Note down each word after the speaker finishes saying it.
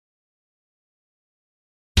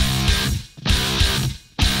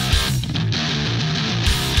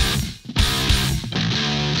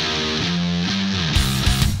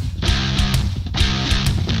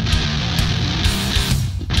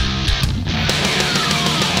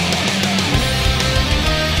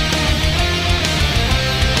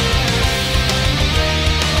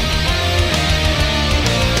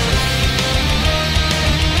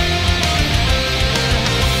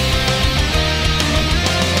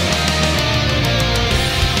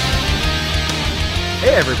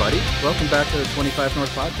everybody. Welcome back to the 25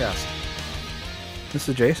 North podcast. This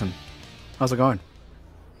is Jason. How's it going?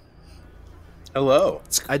 Hello.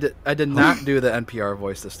 I did not do the NPR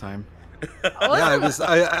voice this time. Yeah,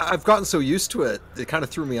 I've gotten so used to it. It kind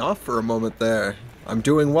of threw me off for a moment there. I'm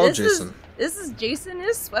doing well, Jason. This is Jason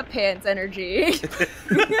is sweatpants energy.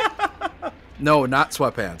 No, not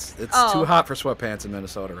sweatpants. It's too hot for sweatpants in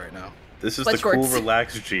Minnesota right now. This is But the shorts. cool,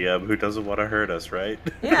 relaxed GM who doesn't want to hurt us, right?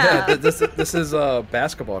 Yeah. This is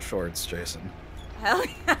basketball shorts, Jason. Hell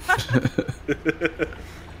yeah.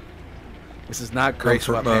 This is not great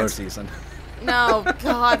Comfort sweatpants mode. season. No,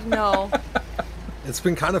 God, no. It's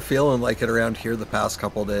been kind of feeling like it around here the past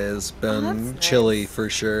couple days. Been that's chilly nice. for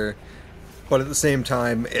sure. But at the same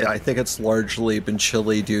time, I think it's largely been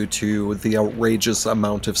chilly due to the outrageous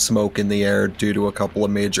amount of smoke in the air due to a couple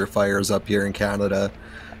of major fires up here in Canada.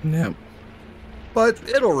 Yeah. But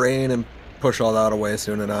it'll rain and push all that away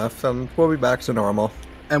soon enough, and we'll be back to normal.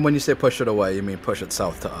 And when you say push it away, you mean push it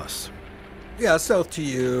south to us. Yeah, south to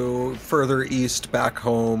you, further east, back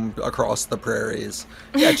home, across the prairies.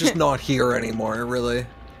 Yeah, just not here anymore, really.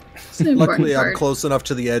 Luckily, I'm close enough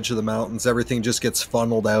to the edge of the mountains, everything just gets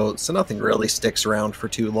funneled out, so nothing really sticks around for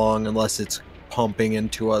too long unless it's pumping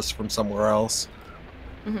into us from somewhere else.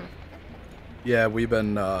 Mm-hmm. Yeah, we've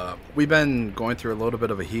been going through a little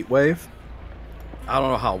bit of a heat wave. I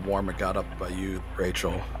don't know how warm it got up by you,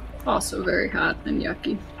 Rachel. Also very hot and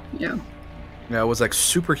yucky. Yeah. Yeah, it was like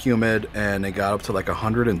super humid, and it got up to like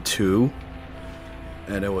 102,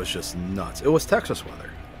 and it was just nuts. It was Texas weather.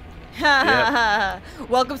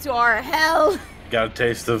 Welcome to our hell. Got a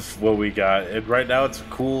taste of what we got. And right now it's a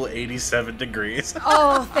cool 87 degrees.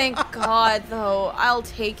 Oh, thank God, though. I'll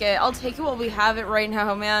take it. I'll take it while we have it right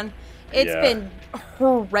now, man. It's been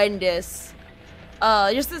horrendous.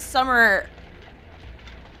 Just this summer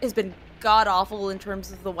has been god-awful in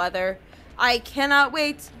terms of the weather. I cannot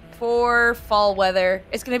wait for fall weather.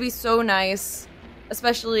 It's going to be so nice,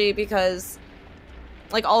 especially because,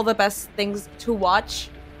 like, all the best things to watch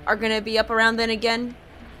are going to be up around then again.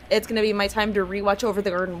 It's going to be my time to rewatch Over the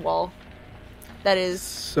Garden Wall. That is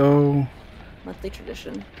So monthly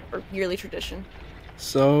tradition, or yearly tradition.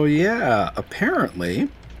 So yeah, apparently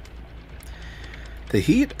the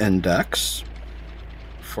heat index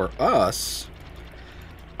for us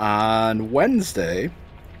on Wednesday,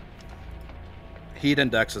 heat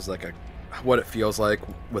index is like what it feels like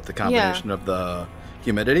with the combination of the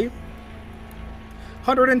humidity.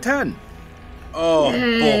 110. Oh,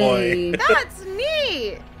 Hey. boy. That's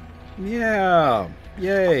neat! Yeah.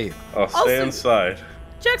 Yay. I'll stay Also- inside.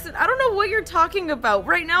 Jackson, I don't know what you're talking about.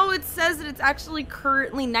 Right now it says that it's actually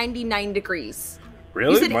currently 99 degrees.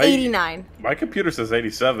 Really? You said 89. My computer says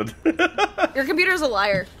 87. Your computer's a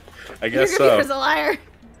liar. I guess Your so. computer's a liar.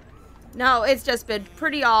 No, it's just been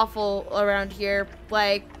pretty awful around here.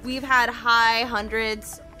 Like, we've had high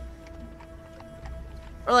hundreds.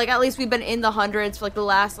 Or, like, at least we've been in the hundreds for, like, the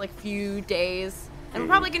last, like, few days. And we'll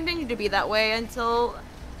probably continue to be that way until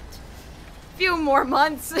a few more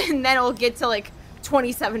months. And then it'll get to, like,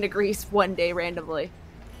 27 degrees one day randomly.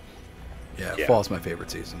 Yeah, Yeah. fall's my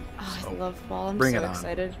favorite season. Oh, So I love fall. I'm bring so it on.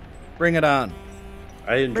 excited. bring it on.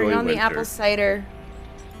 I enjoy Bring on winter. the apple cider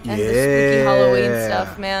and the Yeah. spooky Halloween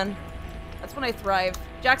stuff, man. That's when I thrive.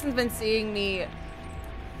 Jackson's been seeing me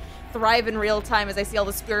thrive in real time as I see all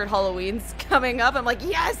the spirit Halloweens coming up. I'm like,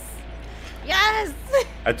 yes! Yes!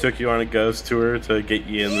 I took you on a ghost tour to get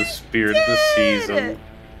you in the spirit of the did! season.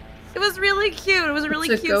 It was really cute. It was a really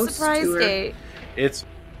It's a cute ghost surprise tour. date. It's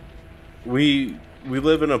we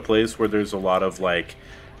live in a place where there's a lot of like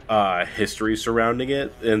history surrounding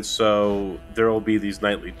it, and so there will be these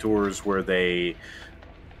nightly tours where they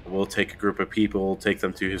will take a group of people, take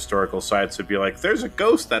them to historical sites, and be like, "There's a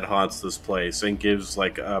ghost that haunts this place," and gives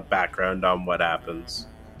like a background on what happens.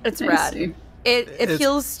 It's I rad. see. It It's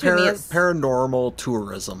appeals to me as paranormal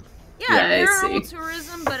tourism. yeah, Yeah, I paranormal see.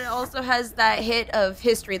 tourism, but it also has that hit of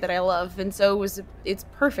history that I love, and so it's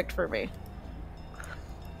perfect for me.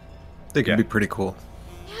 They can Yeah. be pretty cool.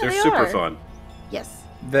 Yeah, They're they super are. fun. Yes.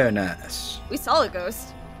 Very nice. We saw a ghost.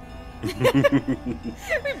 We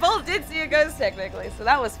both did see a ghost, technically, so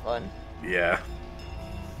that was fun. Yeah.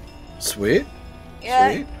 Sweet.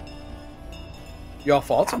 Yeah. Sweet. Y'all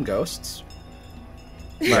fought some ghosts.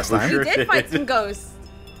 Last we time. We Sure did fight did. some ghosts.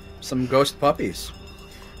 Some ghost puppies.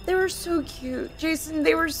 They were so cute. Jason,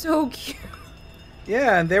 they were so cute.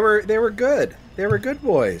 Yeah, and they were good. They were good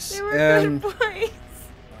boys. They were and good boys.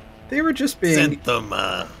 they were just being Sent them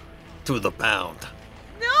to the pound.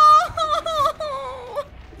 No!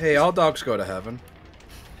 hey, all dogs go to heaven.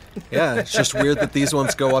 Yeah, it's just weird that these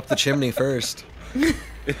ones go up the chimney first.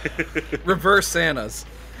 Reverse Santas.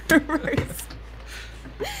 Reverse.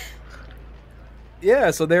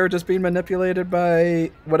 Yeah, so they were just being manipulated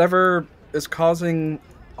by whatever is causing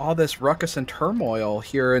all this ruckus and turmoil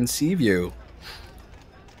here in Seaview.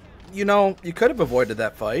 You know, you could have avoided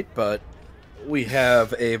that fight, but we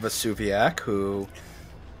have a Vesuviac who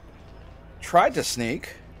tried to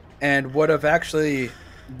sneak and would have actually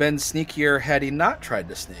been sneakier had he not tried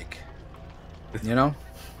to sneak. You know?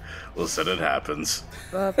 Listen, it happens.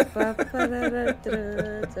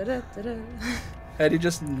 Had he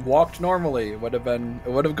just walked normally, it would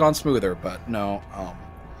have gone smoother, but no.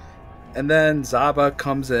 And then Zaba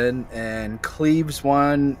comes in and cleaves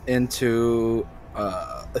one into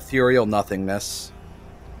ethereal nothingness.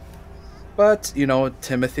 But, you know,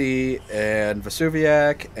 Timothy and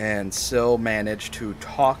Vesuviac and Syl manage to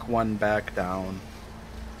talk one back down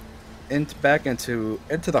back into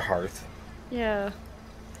the hearth. Yeah.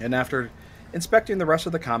 And after inspecting the rest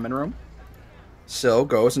of the common room, Syl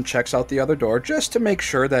goes and checks out the other door just to make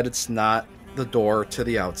sure that it's not the door to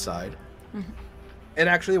the outside. Mm-hmm. It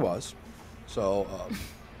actually was. So,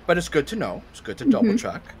 but it's good to know. It's good to double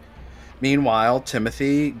check. Meanwhile,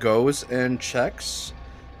 Timothy goes and checks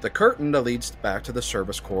the curtain that leads back to the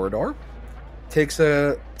service corridor. Takes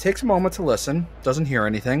a moment to listen. Doesn't hear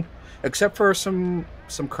anything, except for some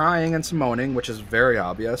crying and some moaning, which is very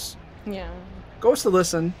obvious. Yeah. Goes to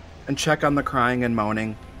listen and check on the crying and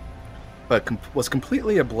moaning, but was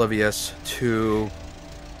completely oblivious to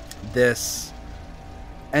this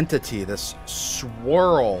entity, this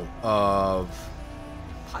swirl of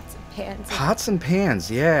pots and pans. Pots and pans,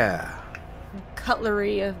 yeah.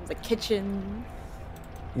 Cutlery of the kitchen.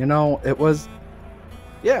 You know, it was...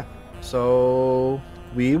 Yeah. So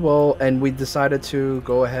we decided to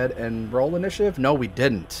go ahead and roll initiative. No, we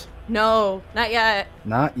didn't. No, not yet.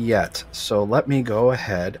 Not yet. So let me go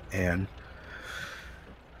ahead and...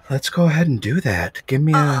 Let's go ahead and do that. Give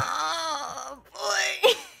me a... Oh,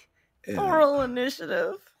 boy. Yeah. I'll roll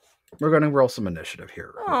initiative. We're going to roll some initiative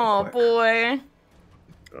here. Oh, boy.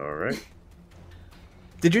 All right.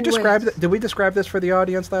 Did you describe... Did we describe this for the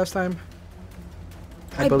audience last time?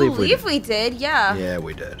 I believe we did, yeah. Yeah,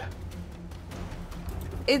 we did.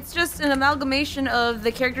 It's just an amalgamation of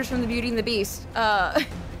the characters from The Beauty and the Beast.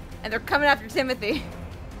 And they're coming after Timothy.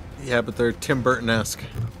 Yeah, but they're Tim Burton-esque.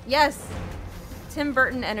 Yes. Tim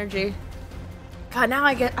Burton energy. God, now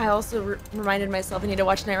I also reminded myself I need to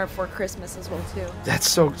watch Nightmare Before Christmas as well, too. That's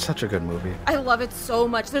such a good movie. I love it so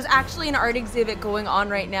much. There's actually an art exhibit going on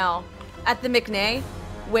right now at the McNay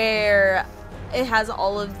where it has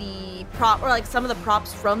all of the some of the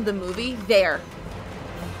props from the movie there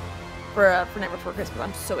for Nightmare Before Christmas.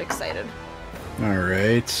 I'm so excited. All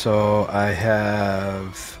right, so I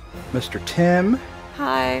have Mr. Tim.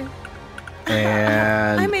 Hi.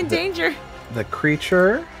 And I'm in danger. The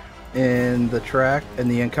creature in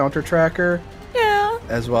the encounter tracker. Yeah.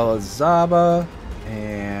 As well as Zaba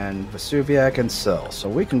and Vesuviac and Syl. So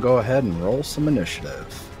we can go ahead and roll some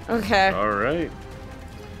initiative. Okay. All right.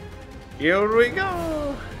 Here we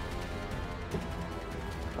go.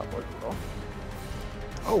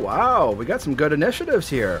 Oh, wow. We got some good initiatives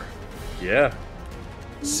here. Yeah.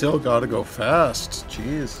 Syl gotta go fast.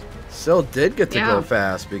 Jeez. Syl did get to go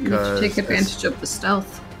fast because... take advantage of the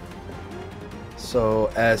stealth.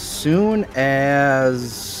 So as soon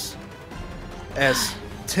as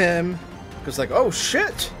Tim goes like, oh,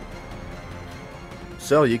 shit.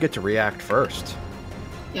 Syl, you get to react first.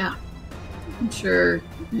 Yeah. I'm sure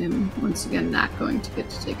I'm once again not going to get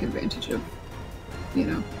to take advantage of,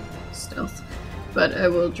 stealth. But I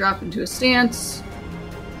will drop into a stance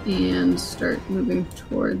and start moving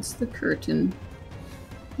towards the curtain.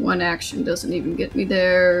 One action doesn't even get me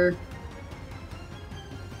there.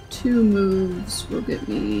 2 moves will get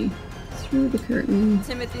me through the curtain.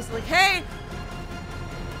 Timothy's like, hey!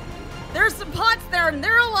 There's some pots there and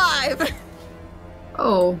they're alive!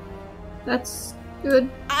 Oh, that's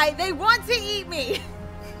good. They want to eat me!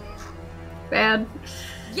 Bad.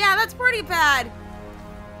 Yeah, that's pretty bad.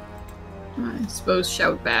 I suppose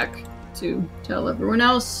shout back to tell everyone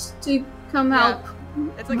else to come help.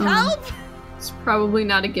 It's like, help! It's probably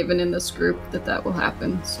not a given in this group that will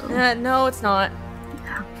happen, so... no, it's not.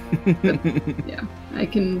 Yeah. But, yeah, I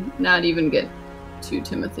can not even get to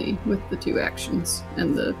Timothy with the 2 actions,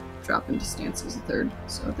 and the drop into stance is a 3rd,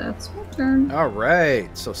 so that's my turn. All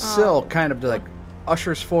right, so Syl kind of like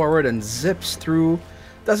ushers forward and zips through,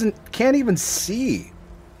 can't even see,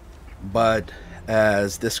 but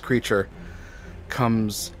as this creature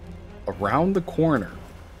comes around the corner,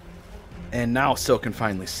 and now Syl can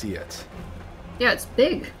finally see it. Yeah, it's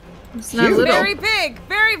big. It's not little. Very big.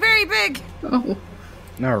 Very, very big. Oh.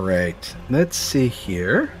 All right. Let's see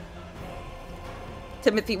here.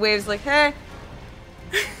 Timothy waves like, hey.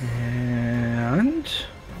 And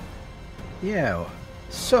yeah,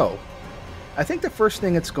 so I think the first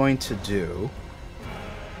thing it's going to do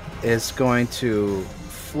is going to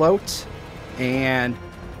float and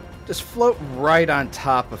just float right on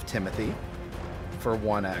top of Timothy for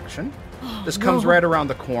one action. Just comes right around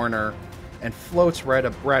the corner and floats right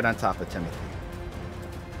on top of Timothy.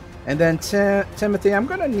 And then Timothy, I'm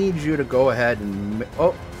going to need you to go ahead and...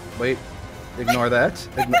 Oh, wait. Ignore that.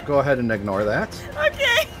 Go ahead and ignore that.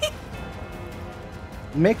 Okay.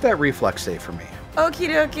 Make that reflex save for me. Okie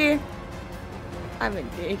dokie. I'm in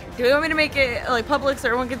danger. Do you want me to make it like public so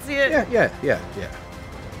everyone can see it? Yeah.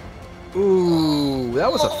 Ooh,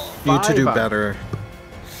 that was a 5. Need to do better.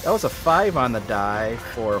 That was a 5 on the die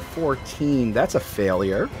for 14. That's a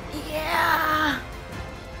failure. Yeah.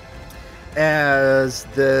 As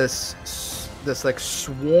this like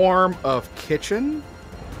swarm of kitchen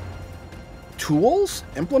tools,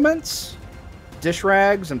 implements, dish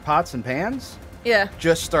rags, and pots and pans,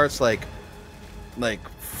 just starts like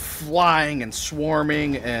flying and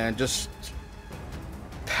swarming and just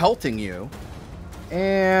pelting you.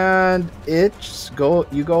 And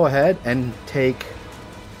you go ahead and take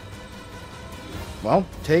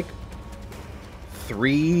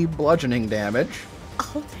 3 bludgeoning damage.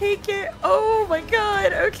 I'll take it. Oh my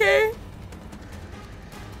god. Okay.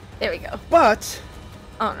 There we go. But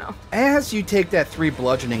oh no. As you take that 3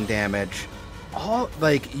 bludgeoning damage,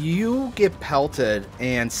 you get pelted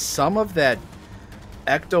and some of that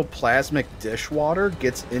ectoplasmic dishwater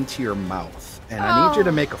gets into your mouth. And I need you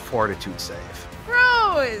to make a fortitude save.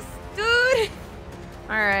 Gross, dude.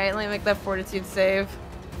 Alright, let me make that fortitude save.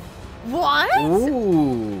 What?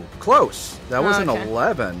 Ooh, close. That was an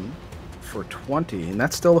 11 for 20, and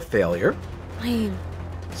that's still a failure. Lame.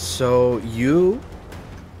 So you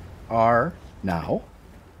are now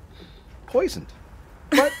poisoned.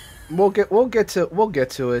 But we'll get to it. We'll get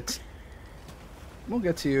to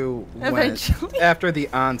you eventually after the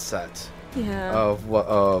onset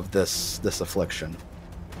of this affliction.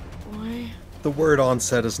 Why? The word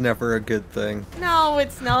onset is never a good thing. No,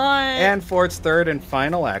 it's not. And for its third and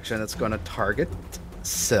final action, it's going to target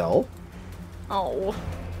Syl. Oh.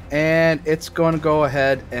 And it's going to go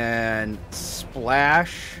ahead and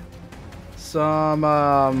splash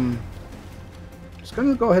some. It's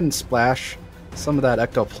going to go ahead and splash some of that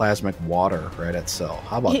ectoplasmic water right at Syl.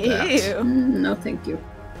 How about that? No, thank you.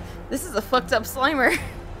 This is a fucked up Slimer.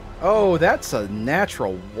 Oh, that's a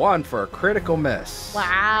natural 1 for a critical miss.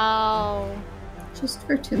 Wow. Just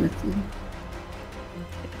for Timothy.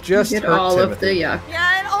 Just get hurt all Timothy. of the yuck.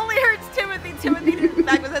 Yeah, it only hurts Timothy. Timothy in the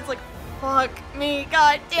back of his head's like, fuck me,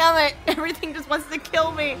 god damn it. Everything just wants to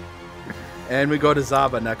kill me. And we go to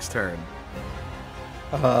Zaba next turn.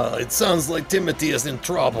 It sounds like Timothy is in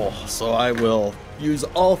trouble, so I will use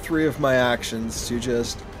all 3 of my actions to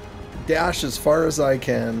just dash as far as I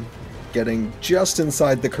can, getting just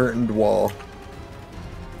inside the curtained wall.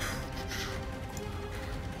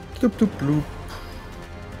 Bloop, bloop, bloop.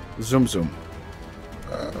 Zoom, zoom.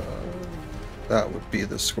 That would be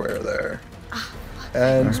the square there.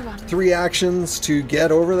 And 3 actions to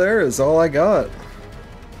get over there is all I got.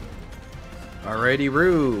 Alrighty,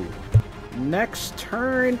 Roo. Next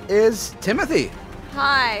turn is Timothy.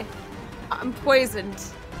 Hi. I'm poisoned.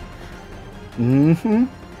 Mm-hmm.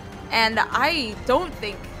 And I don't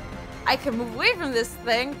think I can move away from this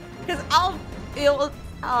thing, because I'll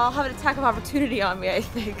have an attack of opportunity on me, I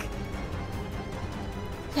think.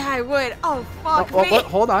 Yeah, I would. Oh, fuck me.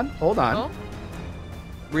 Hold on. Oh?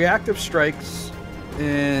 Reactive strikes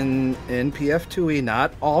in PF2E,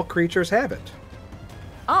 not all creatures have it.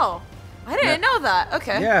 Oh, I didn't know that.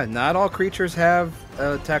 Okay. Yeah, not all creatures have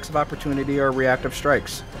attacks of opportunity or reactive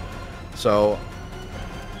strikes. So,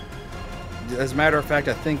 as a matter of fact,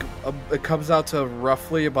 I think it comes out to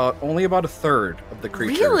roughly only about a third of the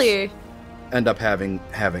creatures end up having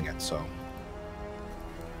it. So,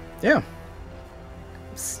 yeah.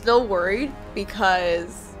 I'm still worried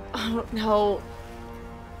because I don't know.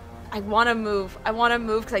 I want to move.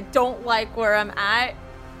 Because I don't like where I'm at.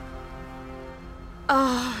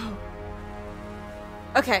 Oh.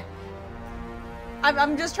 Okay.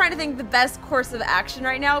 I'm just trying to think the best course of action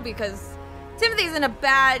right now because Timothy's in a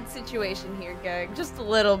bad situation here, gang. Just a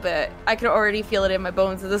little bit. I can already feel it in my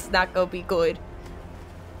bones that this is not going to be good.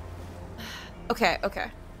 Okay.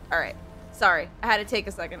 All right. Sorry. I had to take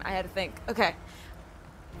a second. I had to think. Okay.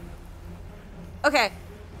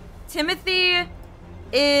 Timothy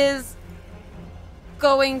is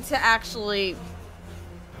going to actually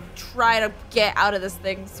try to get out of this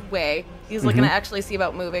thing's way. He's looking to actually see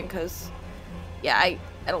about moving because, yeah, I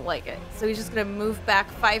don't like it. So he's just going to move back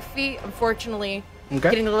 5 feet. Unfortunately,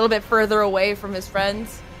 getting a little bit further away from his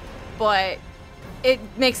friends. But it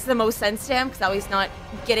makes the most sense to him because now he's not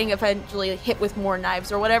getting eventually hit with more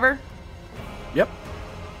knives or whatever. Yep.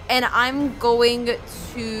 And I'm going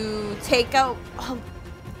to take out...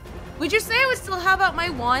 would you say I would still have out my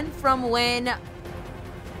wand from when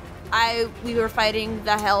we were fighting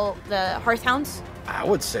the Hearthhounds? I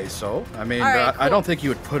would say so. I mean, right, cool. I don't think you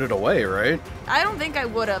would put it away, right? I don't think I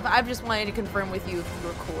would have. I just wanted to confirm with you if you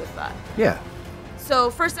were cool with that. Yeah. So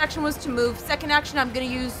first action was to move. Second action, I'm going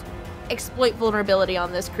to use exploit vulnerability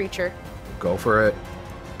on this creature. Go for it.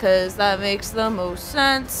 Because that makes the most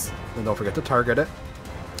sense. And don't forget to target it.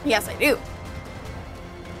 Yes, I do.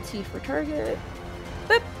 T for target.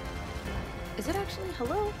 Boop. Is it actually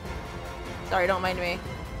hello? Sorry, don't mind me.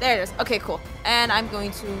 There it is. Okay, cool. And I'm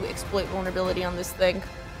going to exploit vulnerability on this thing.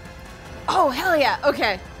 Oh, hell yeah.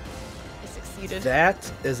 Okay. I succeeded.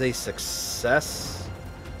 That is a success.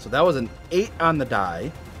 So that was an 8 on the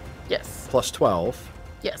die. Yes. Plus 12.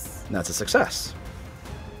 Yes. And that's a success.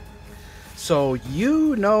 So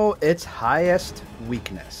you know its highest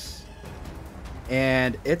weakness.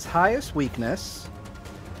 And its highest weakness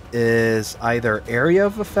is either area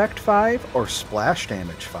of effect 5 or splash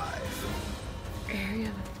damage 5. Area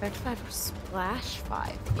of effect 5 or splash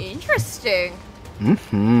 5. Interesting.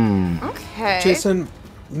 Mm-hmm. Okay. Jason,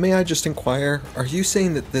 may I just inquire, are you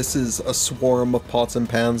saying that this is a swarm of pots and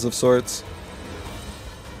pans of sorts?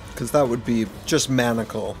 Because that would be just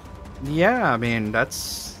maniacal. Yeah, I mean,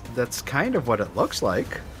 that's kind of what it looks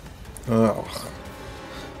like. Oh.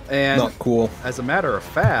 And not cool. As a matter of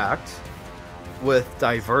fact, with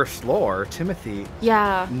diverse lore, Timothy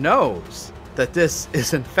knows that this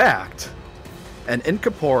is in fact an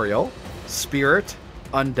incorporeal spirit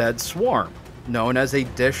undead swarm known as a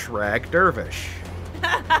dish rag dervish.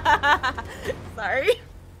 Sorry.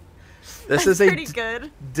 This is pretty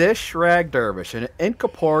good. Dish rag dervish, an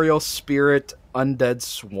incorporeal spirit undead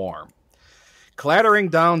swarm. Clattering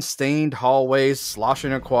down stained hallways,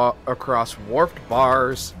 sloshing across warped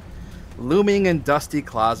bars, looming in dusty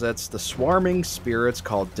closets, the swarming spirits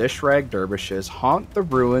called dish rag dervishes haunt the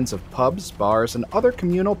ruins of pubs, bars, and other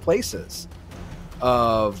communal places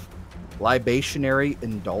of libationary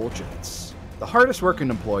indulgence. The hardest working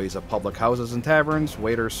employees of public houses and taverns,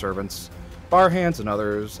 waiters, servants, bar hands, and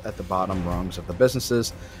others at the bottom rungs of the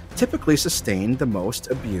businesses typically sustain the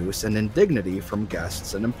most abuse and indignity from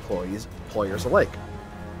guests and employers alike.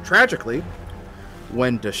 Tragically,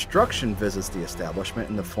 when destruction visits the establishment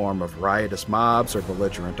in the form of riotous mobs or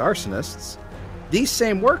belligerent arsonists, these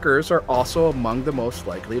same workers are also among the most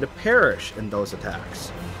likely to perish in those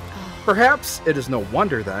attacks. Perhaps it is no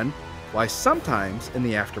wonder, then, why sometimes in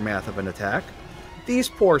the aftermath of an attack, these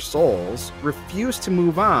poor souls refuse to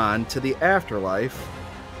move on to the afterlife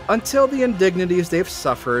until the indignities they've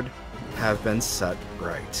suffered have been set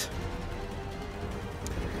right.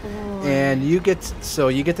 And you get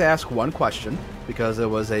to ask one question because it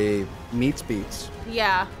was a meets beats.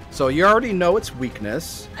 Yeah. So you already know its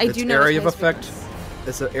weakness. I do know area its of effect. weakness.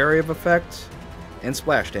 It's an area of effect and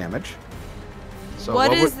splash damage. So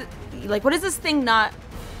what is this thing not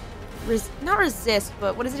resist,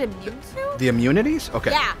 but what is it immune to? The immunities? Okay.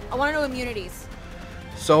 Yeah, I want to know immunities.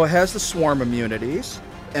 So it has the swarm immunities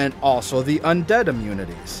and also the undead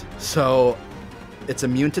immunities. So it's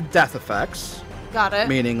immune to death effects. Got it.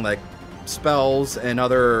 Meaning like spells and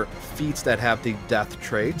other feats that have the death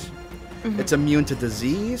trait. Mm-hmm. It's immune to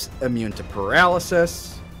disease, immune to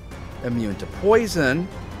paralysis, immune to poison.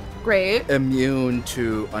 Great. Immune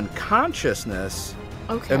to unconsciousness.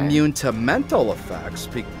 Okay. Immune to mental effects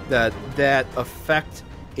that affect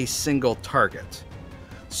a single target.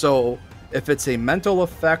 So if it's a mental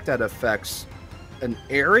effect that affects an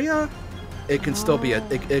area, it can still be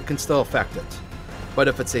it can still affect it. But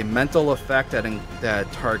if it's a mental effect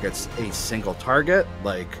that targets a single target,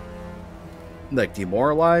 like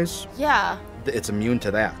demoralize, yeah, it's immune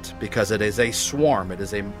to that because it is a swarm. It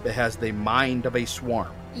has the mind of a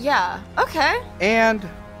swarm. Yeah. Okay. And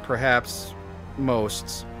perhaps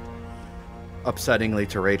most upsettingly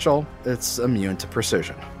to Rachel, it's immune to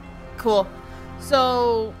precision. Cool.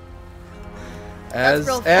 So as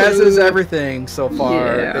is everything so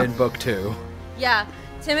far in book 2. Yeah.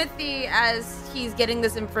 Timothy, as he's getting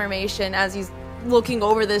this information, as he's looking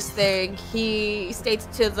over this thing, he states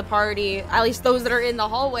to the party, at least those that are in the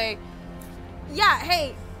hallway, yeah,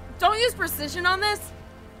 hey, don't use precision on this.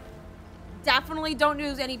 Definitely don't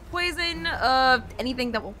use any poison,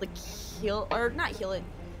 anything that will heal, or not heal it,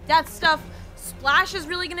 death stuff. Splash is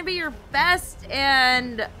really going to be your best,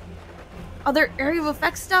 and other area of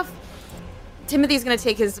effect stuff. Timothy's going to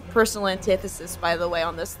take his personal antithesis, by the way,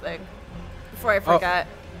 on this thing, before I forget.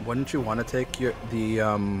 Wouldn't you want to take the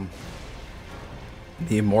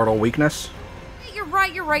immortal weakness? You're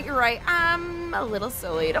right. I'm a little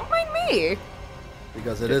silly. Don't mind me.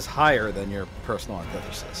 Because it is higher than your personal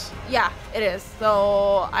antithesis. Yeah, it is.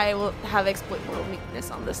 So I will have exploit mortal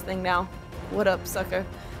weakness on this thing now. What up, sucker?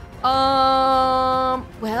 Well,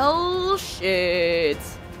 shit.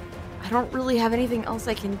 I don't really have anything else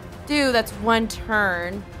I can do. That's one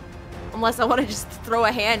turn. Unless I want to just throw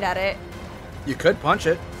a hand at it. You could punch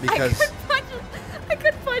it, because... I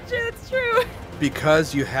could punch it, it's true.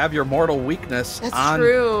 Because you have your mortal weakness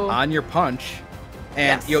on your punch.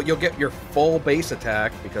 And yes. you'll get your full base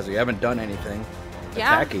attack, because you haven't done anything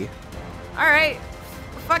attacky. Alright.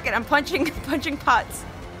 Fuck it, I'm punching pots.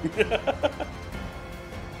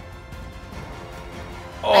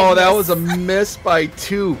 Oh, that was a miss by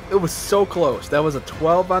 2. It was so close. That was a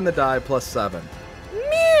 12 on the die plus 7.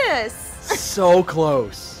 Miss! So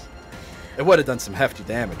close. It would have done some hefty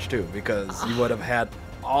damage, too, because you would have had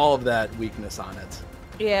all of that weakness on it.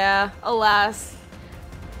 Yeah, alas.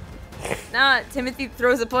 Nah, Timothy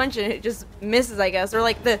throws a punch and it just misses, I guess. Or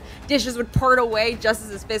like the dishes would part away just as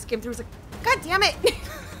his fist came through. It's like, God damn it!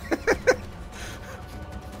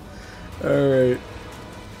 Alright.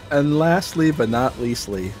 And lastly, but not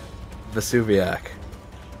leastly, Vesuviac.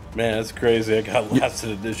 Man, that's crazy. I got last in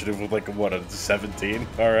initiative with like a 17?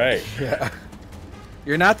 Alright. Yeah.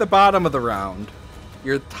 You're not the bottom of the round.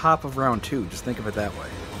 You're top of round 2. Just think of it that way.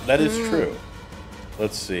 That is true.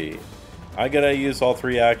 Let's see. I gotta use all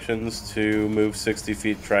 3 actions to move 60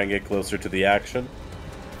 feet, try and get closer to the action.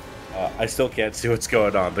 I still can't see what's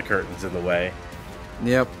going on. The curtain's in the way.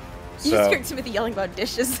 Yep. You just heard Timothy yelling about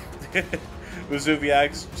dishes.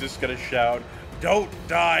 Vesuviac's just gonna shout, "Don't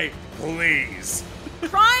die, please!"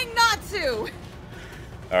 Trying not to!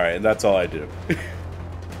 Alright, and that's all I do.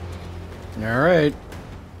 Alright.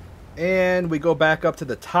 And we go back up to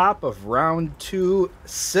the top of round 2,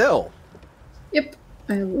 Syl. Yep.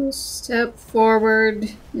 I will step forward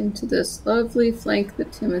into this lovely flank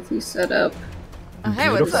that Timothy set up. Oh, hey,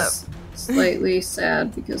 what's up? Slightly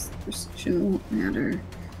sad because the precision won't matter.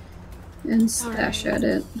 And slash at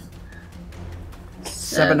it.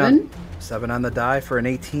 7 on the die for an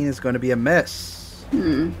 18 is going to be a miss.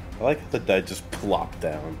 I like how the die just plopped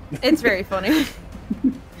down. It's very funny.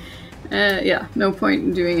 Yeah, no point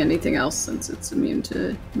in doing anything else since it's immune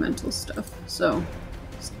to mental stuff. So,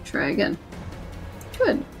 let's try again.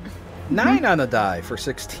 Good. 9 on the die for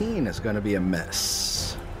 16 is going to be a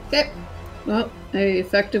miss. Okay. Well, I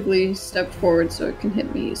effectively stepped forward so it can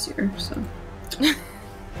hit me easier, so.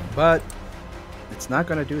 But it's not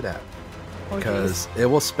going to do that. Because it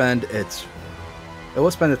will spend its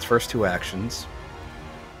first 2 actions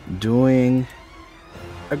doing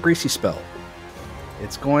a greasy spell.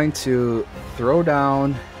 It's going to throw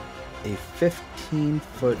down a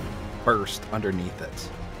 15-foot burst underneath it.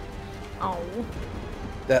 Oh.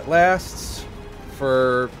 That lasts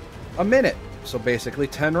for a minute, so basically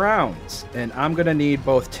 10 rounds. And I'm going to need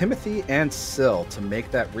both Timothy and Syl to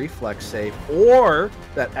make that reflex save or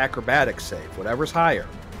that acrobatics save, whatever's higher.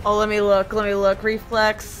 Oh, let me look.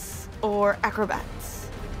 Reflex or acrobats?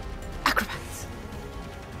 Acrobats.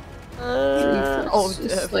 Reflex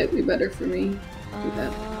is slightly better for me. Do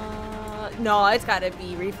that. No, it's gotta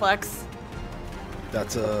be reflex.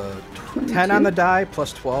 That's a 10 on the die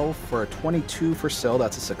plus 12 for a 22 for Syl.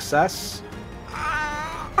 That's a success.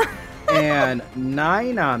 And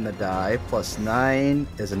 9 on the die plus 9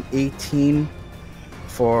 is an 18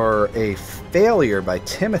 for a failure by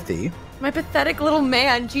Timothy. My pathetic little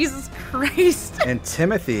man, Jesus Christ. And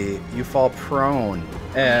Timothy, you fall prone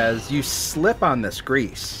as you slip on this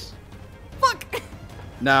grease. Fuck.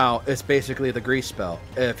 Now, it's basically the grease spell.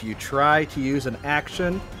 If you try to use an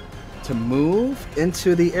action to move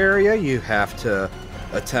into the area, you have to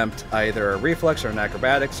attempt either a reflex or an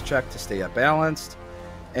acrobatics check to stay up balanced.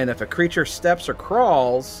 And if a creature steps or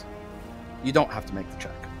crawls, you don't have to make the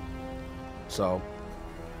check. So,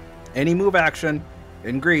 any move action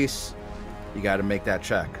in grease, you got to make that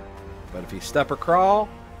check. But if you step or crawl,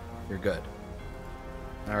 you're good.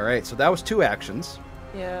 Alright, so that was 2 actions.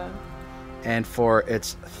 Yeah. And for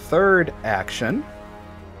its 3rd action,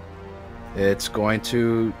 it's going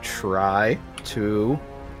to try to...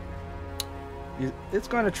 It's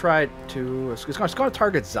going to target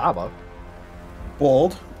Zaba.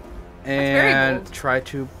 Bold. And bold. try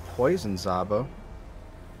to poison Zaba.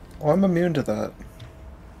 Oh, I'm immune to that.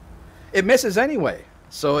 It misses anyway.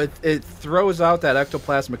 So it throws out that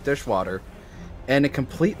ectoplasmic dishwater, and it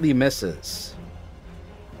completely misses.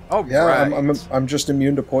 Oh yeah, right. I'm just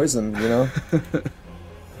immune to poison, you know.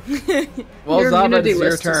 Well, your Zaba, immunity it's your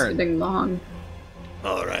list turn. is getting long.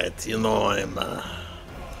 All right, you know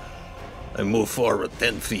I move forward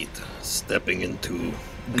 10 feet, stepping into goo.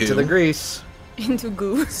 Into the grease. Into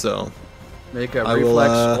goo. So, make a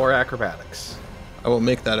reflex or acrobatics. I will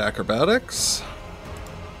make that acrobatics.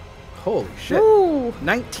 Holy shit. Ooh.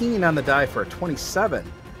 19 on the die for a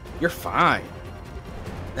 27. You're fine.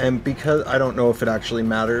 And because I don't know if it actually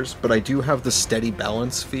matters, but I do have the steady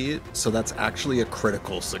balance feat, so that's actually a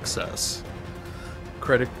critical success.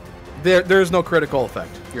 There's no critical effect.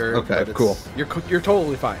 Okay, cool. You're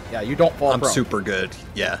totally fine. Yeah, you don't fall prone. I'm super good.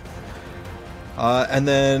 Yeah. And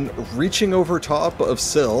then reaching over top of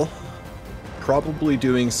Syl, probably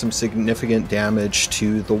doing some significant damage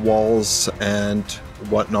to the walls and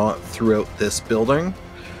whatnot throughout this building.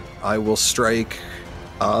 I will strike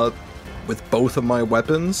with both of my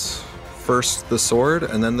weapons. First the sword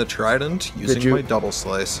and then the trident using my double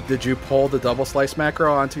slice. Did you pull the double slice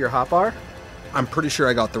macro onto your hotbar? I'm pretty sure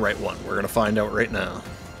I got the right one. We're going to find out right now.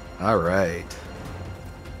 All right.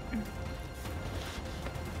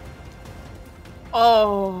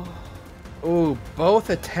 Oh. Ooh, both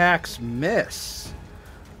attacks miss.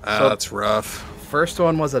 So that's rough. First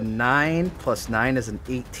one was a 9, plus 9 is an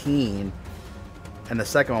 18. And the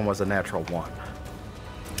second one was a natural 1.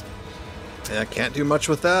 Yeah, can't do much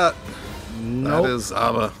with that. Nope. That is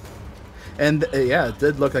Abba. And yeah, it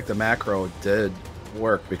did look like the macro did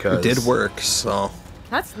work because... It did work, so...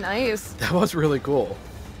 That's nice. That was really cool.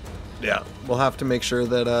 Yeah, we'll have to make sure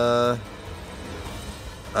that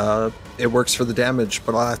it works for the damage,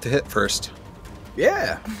 but I'll have to hit first.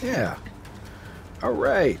 Yeah. All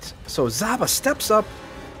right. So Zaba steps up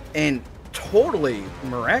and totally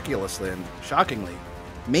miraculously and shockingly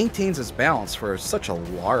maintains his balance for such a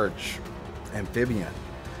large amphibian,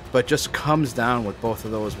 but just comes down with both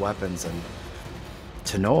of those weapons and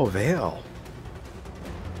to no avail.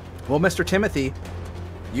 Well, Mr. Timothy,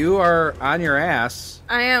 you are on your ass.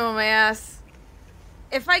 I am on my ass.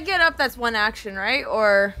 If I get up, that's one action, right?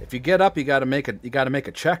 Or if you get up, you got to make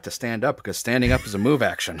a check to stand up because standing up is a move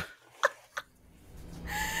action.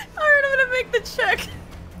 All right, I'm gonna make the check.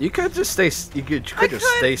 You could just stay. You could just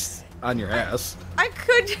stay on your ass. I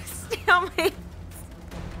could just stay on my.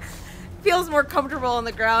 Feels more comfortable on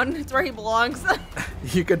the ground. It's where he belongs.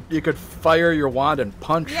 You could fire your wand and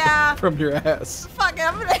punch from your ass. Fuck it,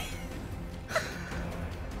 I'm gonna.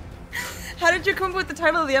 How did you come up with the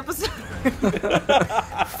title of the episode?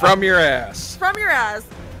 From your ass. From your ass.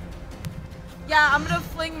 Yeah, I'm gonna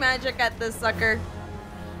fling magic at this sucker.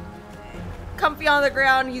 Comfy on the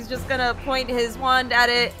ground, he's just gonna point his wand at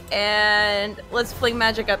it, and let's fling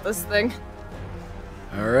magic at this thing.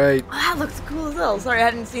 Alright. Oh, that looks cool as hell. Sorry, I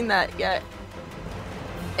hadn't seen that yet.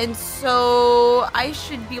 And so, I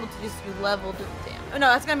should be able to just do leveled damage. Oh no,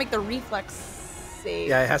 that's gonna make the reflex save.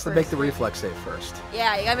 Yeah, it has to make the reflex save first.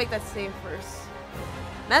 Yeah, you gotta make that save first.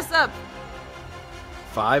 Mess up.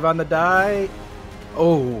 5 on the die.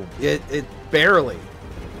 Oh, it barely.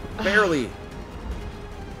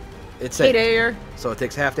 It's a air. So it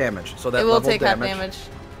takes half damage. So that it will leveled take half damage.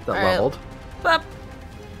 That all leveled. Right.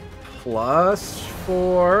 Plus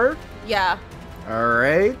 4. Yeah.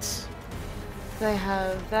 Alright. So I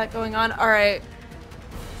have that going on. Alright.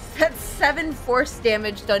 That's 7 force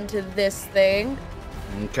damage done to this thing.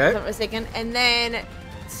 Okay. If I'm not mistaken. And then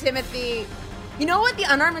Timothy... You know what the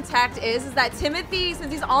unarmed attack is that Timothy,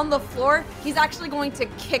 since he's on the floor, he's actually going to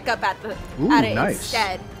kick up at it nice.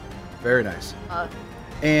 Instead. Very nice.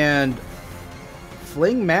 And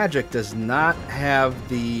Fling Magic does not have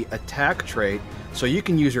the attack trait, so you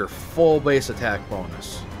can use your full base attack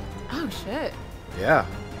bonus. Oh, shit. Yeah.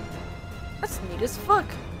 That's neat as fuck.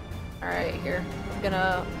 Alright, here.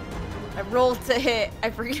 I rolled to hit. I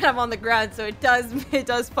forget I'm on the ground, so it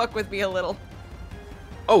does fuck with me a little.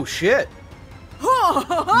 Oh, shit.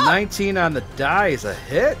 19 on the die is a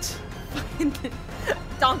hit.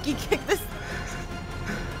 Donkey kick this.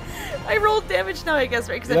 I rolled damage now, I guess,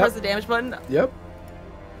 right? Because it has the damage button. Yep.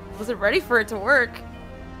 Wasn't ready for it to work.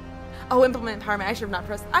 Oh, implement empowerment. I should have not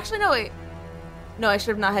pressed. Actually, no, wait. No, I should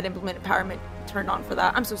have not had implement empowerment turned on for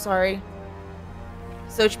that. I'm so sorry.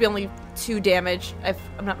 So it should be only 2 damage, if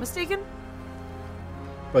I'm not mistaken.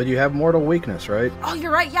 But you have mortal weakness, right? Oh,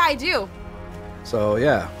 you're right. Yeah, I do. So,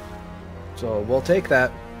 yeah. So we'll take that.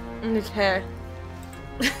 Okay.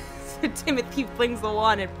 So Timothy flings the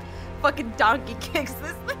wand and fucking donkey kicks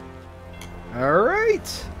this thing. All right.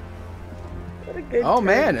 What a good turn.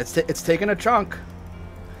 Man, it's taking a chunk.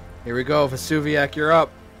 Here we go, Vesuviac, you're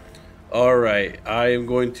up. All right, I am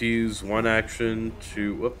going to use one action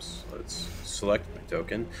to. Whoops. Let's select my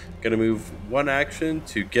token. I'm gonna move one action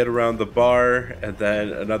to get around the bar, and then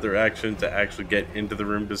another action to actually get into the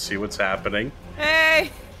room to see what's happening. Hey.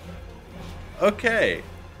 Okay.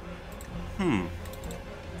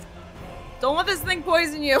 Don't let this thing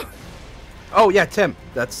poison you. Oh, yeah, Tim.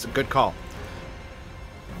 That's a good call.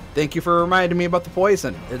 Thank you for reminding me about the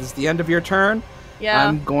poison. It is the end of your turn. Yeah.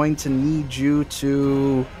 I'm going to need you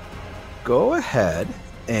to go ahead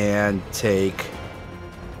and take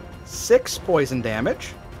 6 poison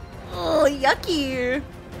damage. Oh, yucky.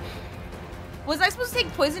 Was I supposed to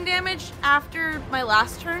take poison damage after my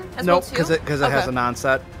last turn as well, Nope, too? because it has an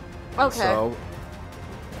onset. Okay.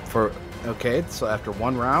 So after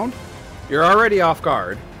 1 round, you're already off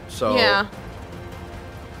guard. So yeah.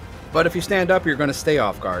 But if you stand up, you're going to stay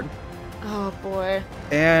off guard. Oh, boy.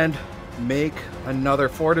 And make another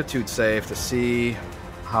fortitude save to see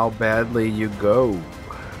how badly you go.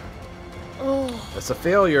 Oh. That's a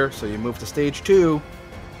failure, so you move to stage 2.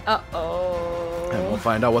 Uh-oh. And we'll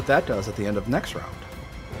find out what that does at the end of next round.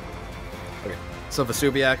 Okay. So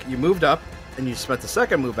Vesuviac, you moved up, and you spent the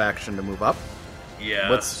second move action to move up.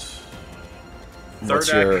 Yes. Third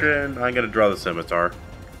action, I'm going to draw the scimitar.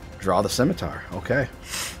 Draw the scimitar. Okay.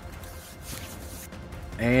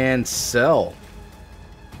 And Syl.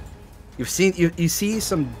 You see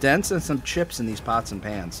some dents and some chips in these pots and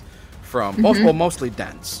pans from mostly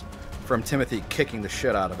dents from Timothy kicking the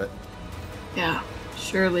shit out of it. Yeah,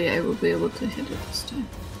 surely I will be able to hit it this time.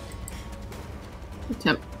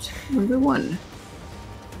 Attempt number 1.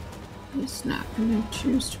 It's not gonna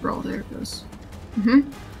choose to roll. There it goes.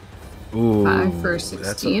 Ooh, 5 for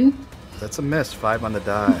 16. That's a miss. 5 on the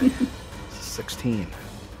die. 16.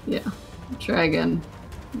 Yeah. Try again.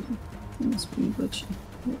 It's been glitchy.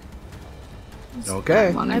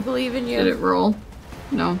 Okay. I believe in you. Did it roll?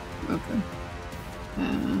 No? Okay.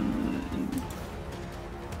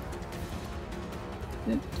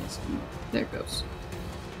 It doesn't. There it goes.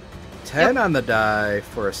 10 on the die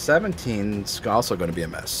for a 17 is also going to be a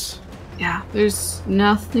miss. Yeah, there's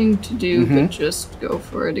nothing to do but just go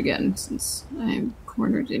for it again since I'm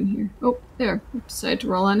cornered in here. Oh, there. It decided to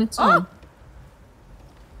roll on its own.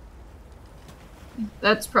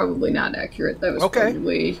 That's probably not accurate. That was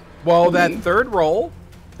probably... Well, that third roll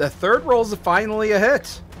is finally a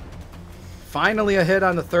hit. Finally a hit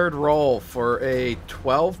on the third roll for a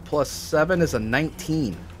 12 plus 7 is a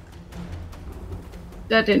 19.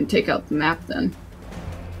 That didn't take out the map then.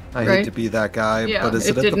 I hate to be that guy, but is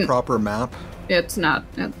it at the proper map? It's not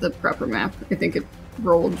at the proper map. I think it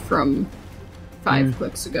rolled from 5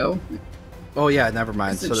 clicks ago. Oh yeah, never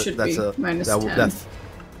mind. So that's a minus 10.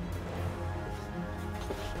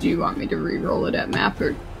 Do you want me to re-roll it at map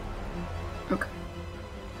or? Okay.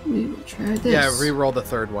 We will try this. Yeah, re-roll the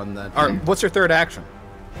third one then. Okay. What's your third action?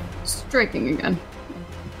 Striking again.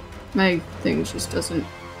 My thing just doesn't.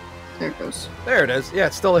 There it goes. There it is. Yeah,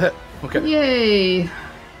 it's still a hit. Okay. Yay!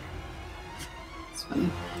 It's funny.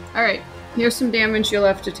 All right. Here's some damage. You'll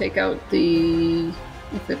have to take out the.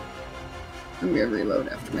 I'm gonna reload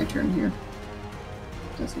after my turn here.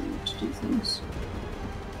 Doesn't want to do things.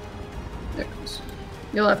 There it goes.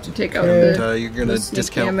 You'll have to take out the. You're gonna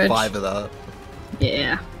discount damage. 5 of that.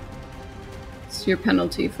 Yeah. It's your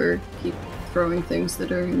penalty for keep throwing things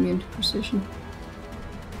that are immune to precision.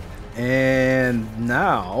 And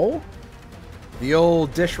now, the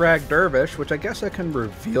old dish rag dervish, which I guess I can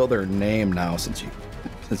reveal their name now since you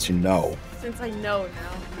know. Since I know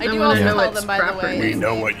now. I do also tell them, by the way. We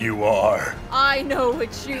know what you are. I know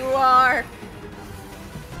what you are.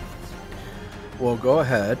 We'll go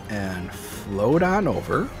ahead and float on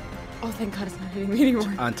over. Oh, thank God it's not hitting me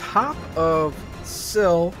anymore. On top of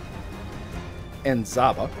Syl and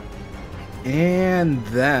Zaba. And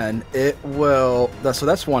then it will... So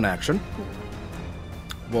that's one action.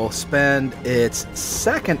 We'll spend its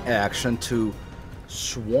second action to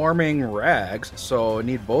swarming rags. So I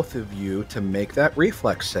need both of you to make that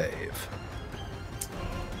reflex save.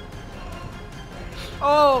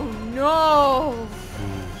 Oh, no!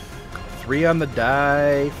 3 on the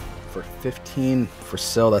die for 15 for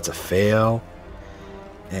Syl. That's a fail.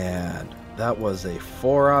 And that was a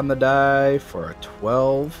 4 on the die for a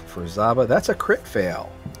 12 for Zaba. That's a crit fail.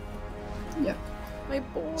 Yep. My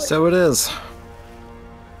boy. So it is.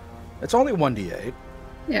 It's only 1d8.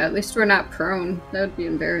 Yeah, at least we're not prone. That would be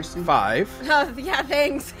embarrassing. 5. Yeah,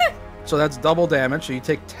 thanks. So that's double damage. So you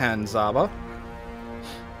take 10, Zaba.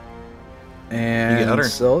 And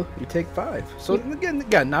Syl, you take 5. So again,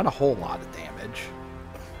 not a whole lot of damage.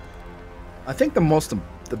 I think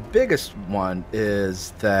the biggest one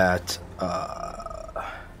is that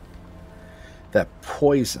that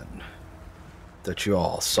poison that you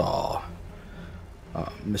all saw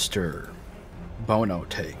Mr. Bono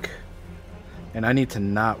take. And I need to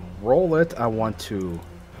not roll it. I want to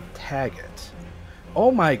tag it. Oh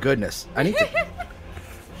my goodness. I need to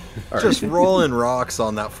Just rolling rocks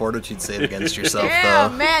on that fortitude save against yourself, Yeah,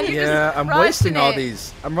 though. man, you're just I'm crushing wasting all it.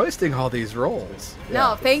 these. I'm wasting all these rolls.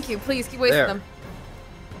 No, thank you. Please keep wasting There. them.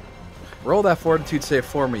 Roll that fortitude save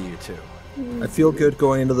for me, you two. I feel good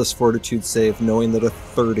going into this fortitude save, knowing that a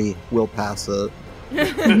 30 will pass it.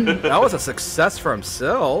 That was a success from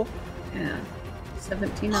Syl. Yeah.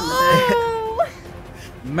 17 on the Oh!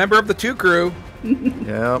 Member of the two crew.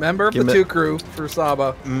 Yeah. Member of the two crew for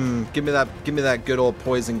Saba. Give me that good old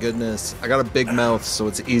poison goodness. I got a big mouth, so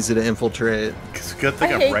it's easy to infiltrate. It's a good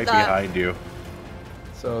thing I I'm hate right that. behind you.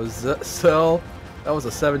 So Syl, that was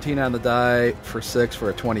a 17 on the die for 6 for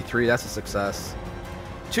a 23. That's a success.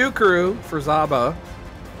 Two crew for Zaba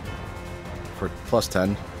for plus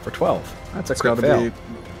 10 for 12. That's a It's crit got to fail.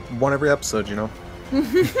 be one every episode, you know.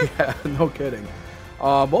 Yeah, no kidding.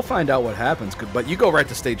 We'll find out what happens, but you go right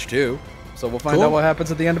to stage 2. So we'll find out what happens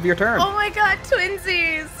at the end of your turn. Oh my god,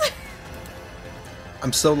 twinsies!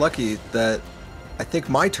 I'm so lucky that I think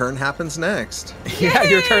my turn happens next. Yeah,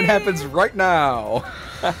 your turn happens right now.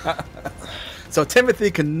 So Timothy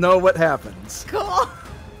can know what happens. Cool. All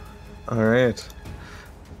right.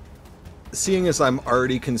 Seeing as I'm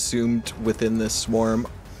already consumed within this swarm,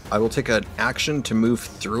 I will take an action to move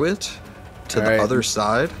through it to All the right. other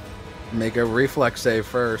side. Make a reflex save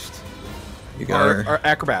first. You got her. Or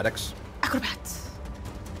acrobatics Acrobats.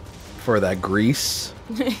 for that grease.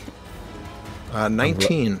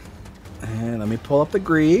 19. And let me pull up the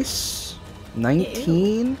grease.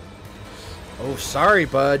 19. Oh, sorry,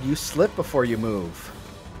 bud. You slip before you move.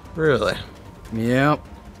 Really? Yep.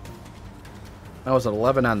 That was an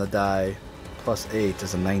 11 on the die. Plus 8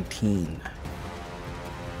 is a 19.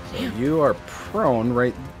 So you are prone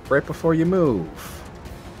right before you move.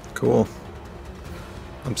 Cool.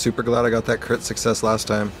 I'm super glad I got that crit success last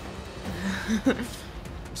time.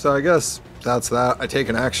 So I guess that's that. I take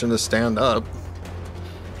an action to stand up.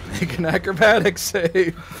 Make an acrobatics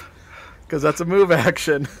save. Because that's a move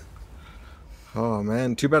action. Oh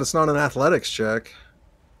man, too bad it's not an athletics check.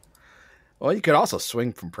 Well, you could also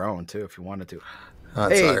swing from prone too if you wanted to.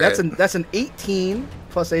 That's Hey, all right. that's an 18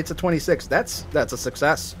 plus 8's a 26. That's a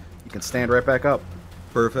success. You can stand right back up.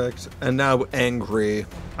 Perfect. And now, angry,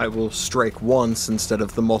 I will strike once instead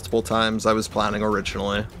of the multiple times I was planning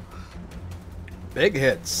originally. Big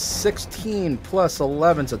hit. 16 plus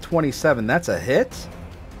 11's a 27. That's a hit.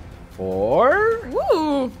 For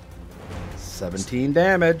Woo! 17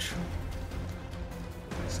 damage.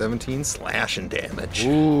 17 slashing damage.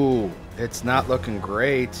 Ooh, it's not looking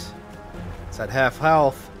great. It's at half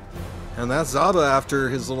health. And that's Zaba after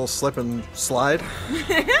his little slip and slide.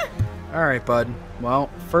 All right, bud. Well,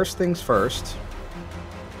 first things first.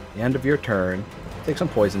 The end of your turn. Take some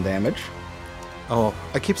poison damage. Oh,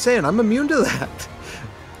 I keep saying I'm immune to that.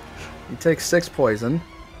 You take 6 poison.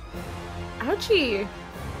 Ouchie.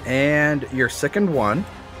 And you're sickened 1.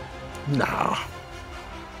 Nah.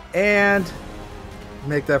 And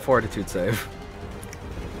make that fortitude save.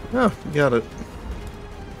 Oh, you got it.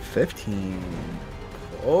 15.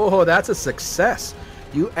 Oh, that's a success.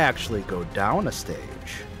 You actually go down a stage.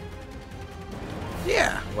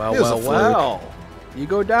 Yeah. Well, it was a well, fluke. well. You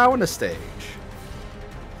go down a stage.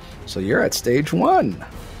 So you're at stage 1.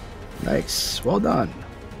 Nice. Well done.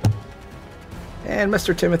 And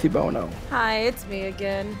Mr. Timothy Bono. Hi, it's me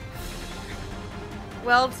again.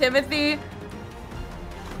 Well, Timothy,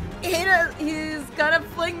 he's gonna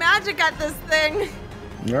fling magic at this thing.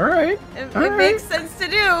 All right. It All right. makes sense to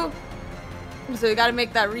do. So we gotta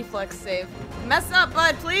make that reflex save. Mess up,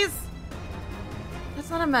 bud, please. That's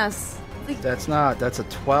not a mess. Like, That's not. That's a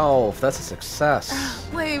 12. That's a success.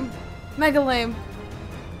 lame. Mega lame.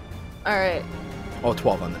 Alright. Oh,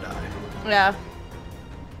 12 on the die. Yeah.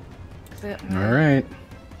 All right.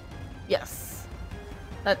 Yes.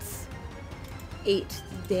 That's 8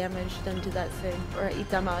 damage done to that thing. Or 8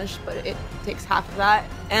 damage, but it takes half of that.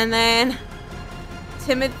 And then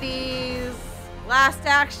Timothy's last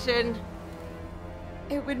action.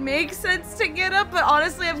 It would make sense to get up, but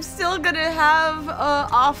honestly, I'm still gonna have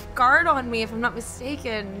off guard on me if I'm not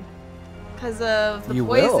mistaken. Because of the You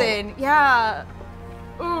will. poison. Yeah.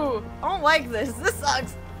 Ooh, I don't like this. This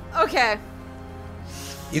sucks. Okay.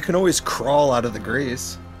 You can always crawl out of the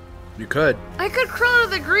grease. You could. I could crawl out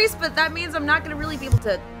of the grease, but that means I'm not gonna really be able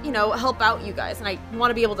to, help out you guys, and I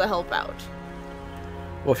want to be able to help out.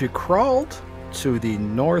 Well, if you crawled to the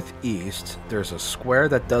northeast, there's a square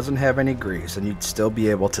that doesn't have any grease, and you'd still be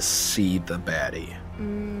able to see the baddie.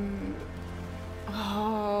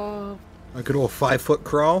 Oh, A good old 5-foot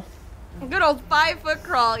crawl. a good old 5-foot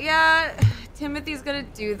crawl. Yeah, Timothy's gonna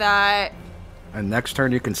do that. And next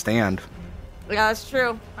turn, you can stand. Yeah, that's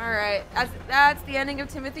true. All right. That's the ending of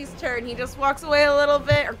Timothy's turn. He just walks away a little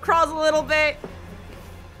bit, or crawls a little bit.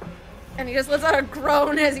 And he just lets out a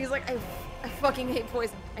groan as he's like, I fucking hate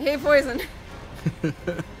poison. I hate poison.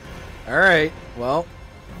 All right. Well,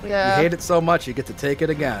 Yeah. you hate it so much, you get to take it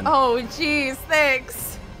again. Oh, jeez.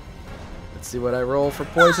 Thanks. Let's see what I roll for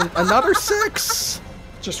poison. Another 6.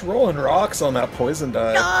 Just rolling rocks on that poison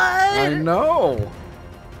die. I God. know.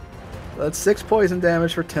 That's 6 poison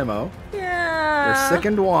damage for Timo. Yeah. You're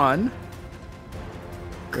sickened 1.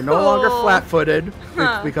 You're no longer Cool. flat-footed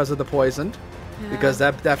Huh. because of the poisoned. Because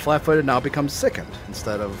that flat-footed now becomes sickened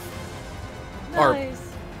instead of... Or,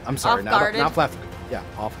 Nice. I'm sorry, Off-guarded. not flat-footed. Yeah,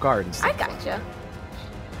 off guard instead. I gotcha.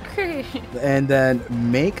 Great. And then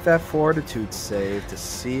make that fortitude save to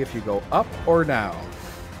see if you go up or down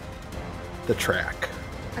the track.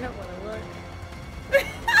 I don't want to look.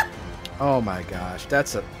 Oh my gosh,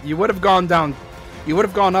 you would have gone down, you would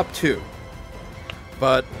have gone up 2,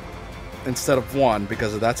 but instead of 1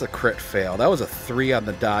 because that's a crit fail. That was a 3 on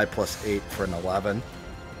the die plus 8 for an 11.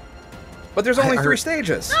 But there's only 3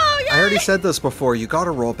 stages. Oh, yeah. I already said this before. You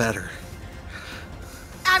gotta roll better.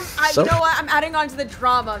 So- You know what? I'm adding on to the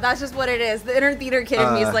drama. That's just what it is. The inner theater kid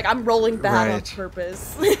in me is like, I'm rolling bad on right.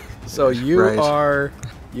 purpose. So you Right.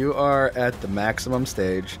 are at the maximum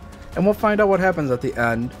stage, and we'll find out what happens at the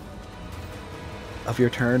end of your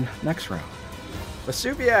turn next round.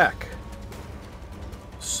 Vesuviac.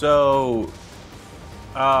 So,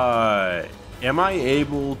 am I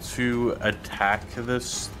able to attack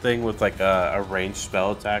this thing with like a ranged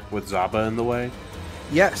spell attack with Zaba in the way?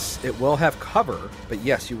 Yes, it will have cover, but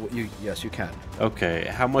yes, you can. Okay,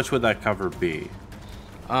 how much would that cover be?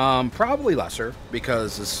 Probably lesser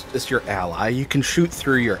because it's your ally. You can shoot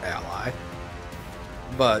through your ally,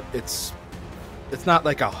 but it's not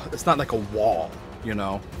like a wall, you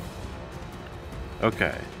know.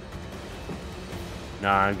 Okay.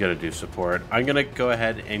 Nah, I'm gonna do support. I'm gonna go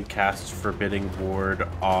ahead and cast Forbidding Ward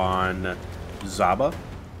on Zaba.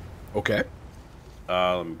 Okay.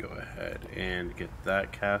 Let me go ahead and get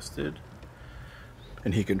that casted.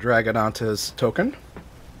 And he can drag it onto his token.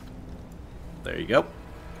 There you go.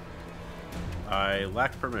 I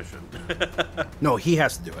lack permission. No, he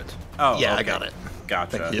has to do it. Oh, Yeah, I okay. got it.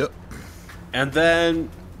 Gotcha. Thank you. And then,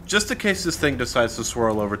 just in case this thing decides to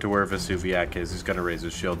swirl over to where Vesuviac is, he's going to raise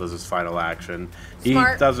his shield as his final action.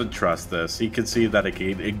 Smart. He doesn't trust this. He can see that it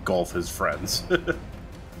can engulf his friends.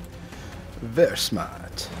 Very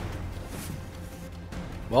smart.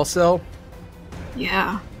 Well, Sil,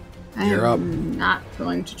 Yeah. I You're up. am not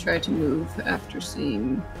going to try to move after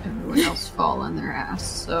seeing everyone else fall on their ass,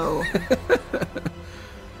 so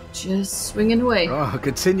just swinging away. oh,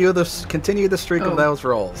 continue the streak of Oh, those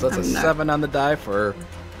rolls. That's a I'm not- 7 on the die for.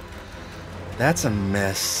 That's a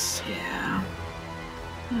miss. Yeah.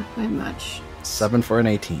 Not by much. 7 for an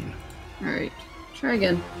 18. Alright. Try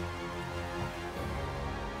again.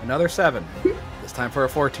 Another 7. This time for a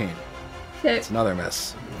 14. Okay. It's another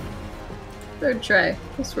miss. Third try.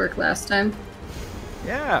 This worked last time.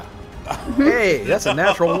 Yeah. Hey, that's a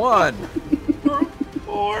natural 1.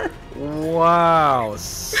 4. Wow,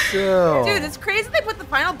 Sil. Dude, it's crazy they put the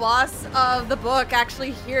final boss of the book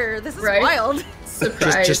actually here. This is Right? wild.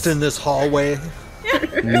 Surprise. Just in this hallway.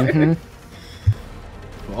 Mm-hmm.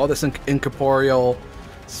 Well, this incorporeal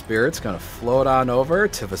spirit's gonna float on over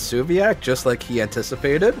to Vesuviac just like he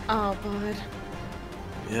anticipated, Oh, bud.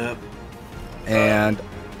 Yep. and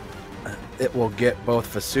it will get both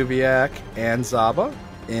Vesuviac and Zaba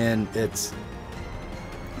in its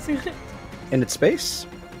space.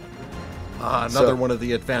 Another So- one of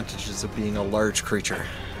the advantages of being a large creature.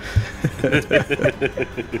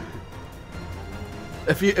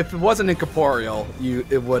 If it wasn't incorporeal, you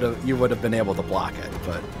would have been able to block it,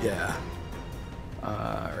 but yeah.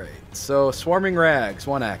 All right. So swarming rags,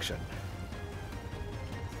 1 action.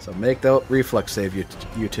 So make the reflex save,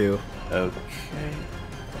 you two. Okay.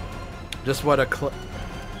 Just what a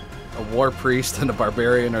war priest and a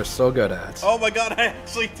barbarian are so good at. Oh my god, I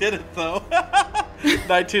actually did it though.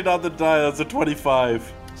 19 on the die, that's a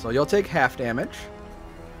 25. So you'll take half damage,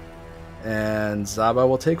 and Zaba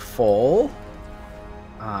will take full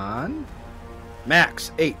on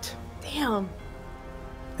max 8. Damn.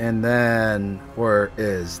 And then where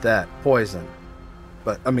is that poison?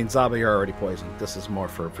 But I mean, Zaba, you're already poisoned. This is more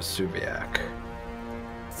for Vesuviac.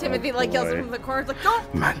 Timothy Oh, like yells boy. from the corner, like,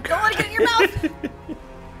 don't My let God. it get in your mouth.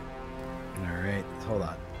 All right, hold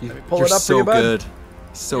on. Let me pull You're it up for so you, bud. good.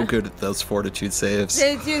 So good at those fortitude saves.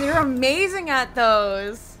 Dude, you're amazing at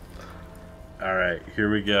those. Alright,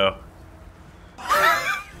 here we go.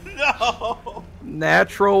 No!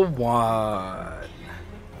 Natural 1.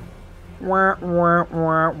 Wah, wah,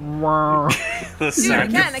 wah, wah. The Dude, sound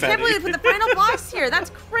again, I can't believe they put the final boss here.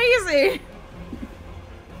 That's crazy.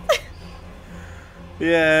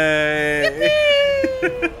 Yay!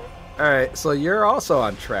 All right, so you're also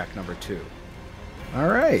on track number 2. All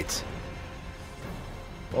right.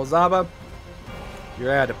 Well, Zaba,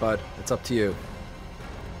 you're at it, bud. It's up to you.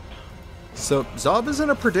 So Zaba's in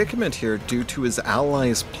a predicament here due to his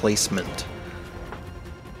ally's placement.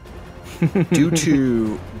 Due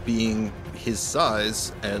to being his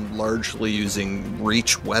size and largely using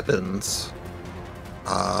reach weapons,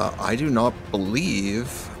 I do not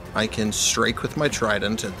believe I can strike with my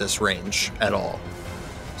trident at this range at all.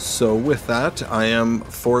 So with that, I am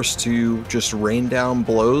forced to just rain down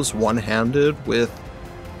blows one-handed with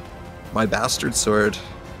my bastard sword.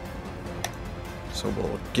 So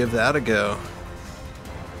we'll give that a go.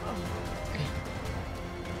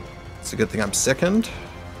 It's a good thing I'm sickened.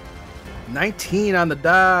 19 on the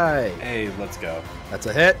die. Hey, let's go. That's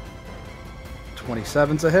a hit.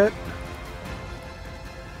 27's a hit.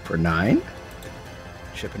 For 9.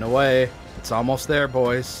 Chipping away. It's almost there,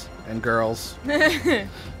 boys and girls.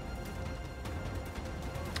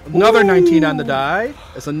 Another 19 on the die.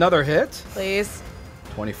 It's another hit. Please.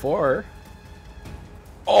 24.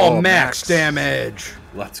 Oh, max max damage.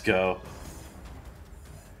 Let's go.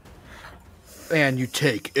 And you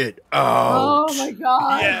take it out. Oh my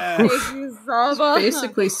god. Yeah. Thank you, Zaba.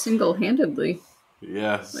 Basically, single-handedly.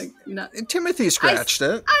 Yes. Like, not. Timothy scratched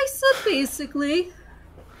it. I said basically.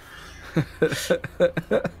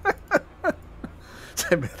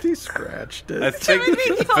 Timothy scratched it. I think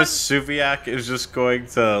Timothy, don't- Vesuviac is just going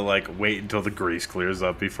to like wait until the grease clears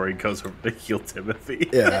up before he goes over to heal Timothy.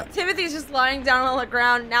 Yeah. Timothy's just lying down on the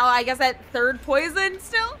ground. Now I guess that third poison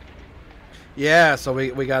still? Yeah, so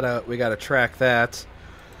we gotta track that.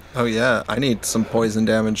 Oh yeah, I need some poison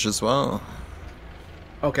damage as well.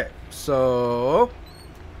 Okay, so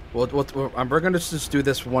we're gonna just do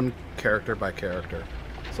this one character by character.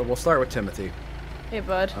 So we'll start with Timothy. Hey,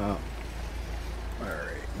 bud. All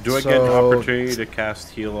right. Do I get an opportunity to cast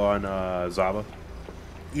heal on Zaba?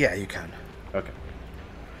 Yeah, you can. Okay.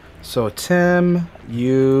 So Tim,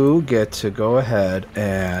 you get to go ahead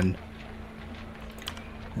and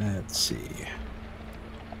let's see.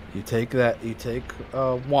 You take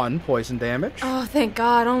 1 poison damage, Oh, thank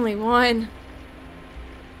God, only 1.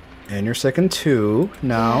 and you're sick in 2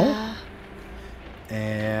 now. Yeah.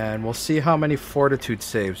 And we'll see how many fortitude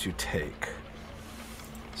saves you take.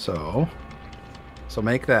 So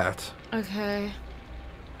make that. Okay.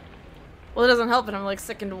 Well, it doesn't help that I'm like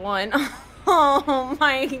sick into 1. Oh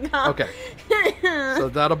my God. Okay. So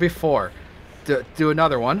that'll be 4. Do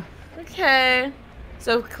another one. Okay.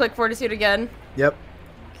 So click fortitude again. Yep.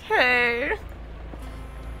 Okay.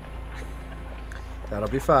 That'll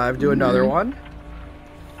be 5. Do another one.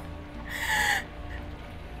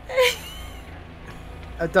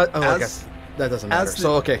 I guess that doesn't matter.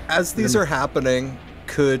 So, okay. As these are happening,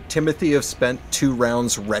 could Timothy have spent 2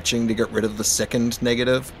 rounds retching to get rid of the sickened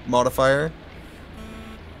negative modifier?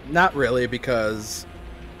 Not really, because...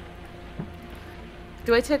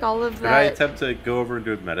 Do I take all of Could I that? attempt to go over and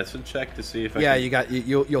do a medicine check to see if I Yeah, can...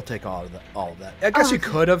 you'll take all of that. I guess you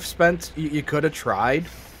could have spent... You could have tried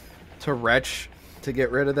to retch to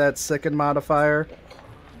get rid of that sicken modifier.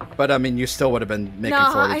 But, I mean, you still would have been making No,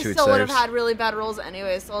 I fortitude still would have saves. had really bad rolls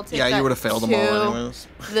anyway, so I'll take Yeah, that you would have failed them all anyways.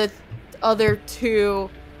 The other 2,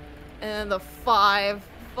 and then the 5.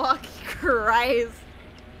 Fuck Christ.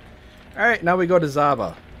 All right, now we go to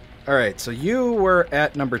Zaba. All right, so you were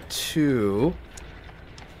at number 2.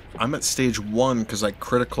 I'm at stage 1 because I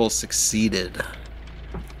critical succeeded.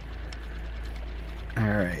 All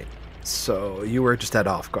right, so you were just at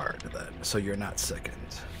off guard then, so you're not sickened.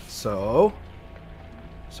 So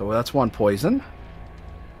that's 1 poison.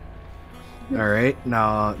 All right,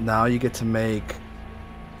 now you get to make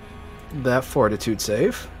that fortitude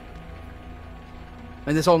save.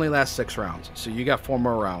 And this only lasts 6 rounds, so you got 4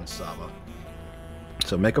 more rounds, Zaba.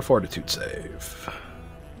 So make a fortitude save.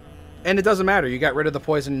 And it doesn't matter, you got rid of the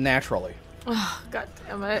poison naturally. Oh, God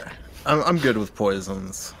damn it. I'm good with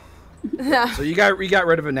poisons. Yeah. So you got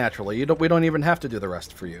rid of it naturally. We don't even have to do the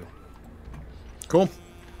rest for you. Cool.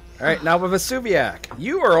 All right, now with Vesuviac,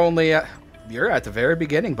 you're at the very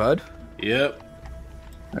beginning, bud. Yep.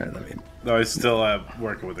 All right, No, I still am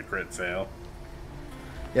working with a crit fail.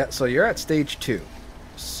 Yeah, so you're at stage 2.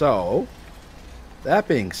 So, that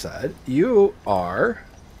being said, you are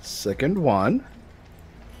sickened 1,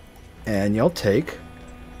 and you'll take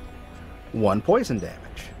 1 poison damage.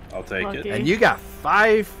 I'll take Lucky. it. And you got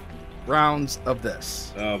 5 rounds of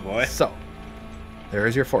this. Oh boy. So, there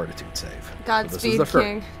is your fortitude save. Godspeed, So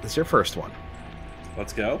King. this is your first one.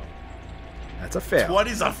 Let's go. That's a fail.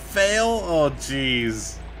 20's a fail? Oh,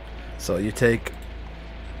 jeez. So you take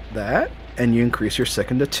that, and you increase your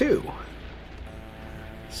second to 2.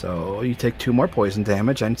 So you take 2 more poison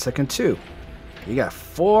damage and second 2. You got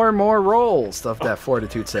 4 more rolls of that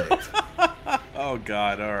fortitude save. Oh,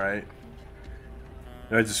 God. All right.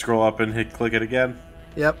 Do I just scroll up and click it again?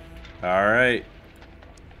 Yep. All right.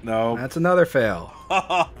 No. That's another fail.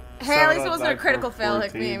 Hey, at least it wasn't a critical fail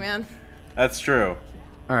like me, man. That's true.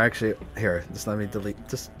 All right, actually, here, just let me delete.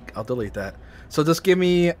 I'll delete that. So just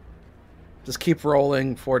keep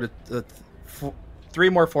rolling 3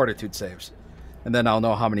 more fortitude saves, and then I'll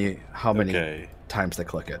know how many times they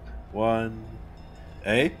click it. 1.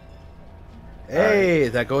 Hey, right.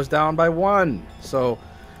 That goes down by 1. So,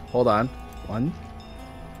 hold on. 1,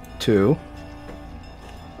 2.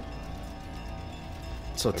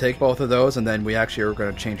 So take both of those, and then we actually are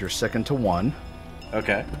going to change your second to 1.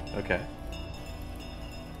 Okay.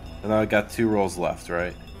 And now I got 2 rolls left,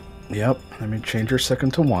 right? Yep. Let me change your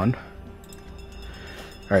second to 1. All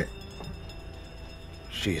right.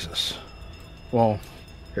 Jesus. Well,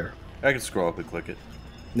 here. I can scroll up and click it.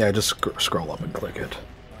 Yeah, just scroll up and click it.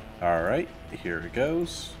 All right. Here it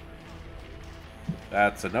goes.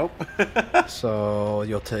 That's a nope. So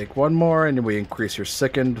you'll take 1 more, and we increase your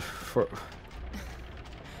second for...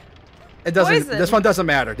 It doesn't. Poison. This one doesn't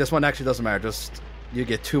matter. This one actually doesn't matter. Just you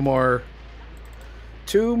get 2 more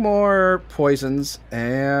poisons,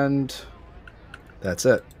 and that's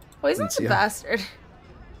it. Poison's a bastard.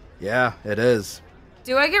 Yeah, it is.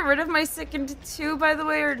 Do I get rid of my second 2, by the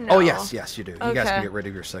way, or no? Oh yes, you do. You guys Okay. can get rid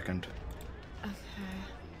of your second. Okay.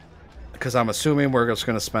 Because I'm assuming we're just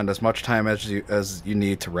going to spend as much time as you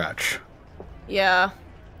need to retch. Yeah.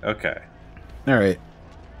 Okay. All right.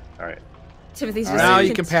 Timothy's just Now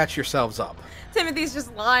you can patch yourselves up. Timothy's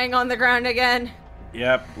just lying on the ground again.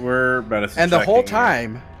 Yep, we're medicine And the whole checking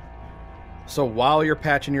here. time, so while you're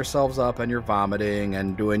patching yourselves up and you're vomiting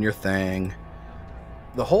and doing your thing,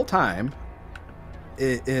 the whole time,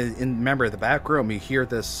 remember, the back room, you hear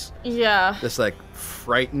this like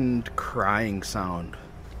frightened crying sound.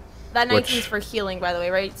 That 19's for healing, by the way,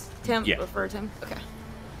 right, Tim? Yeah. For Tim? Okay.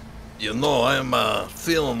 You know, I'm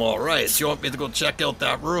feeling all right. You want me to go check out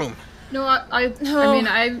that room? No, I mean,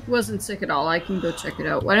 I wasn't sick at all. I can go check it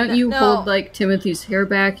out. Why don't you No. hold, like, Timothy's hair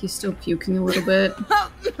back? He's still puking a little bit.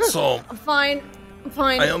 So, I'm fine.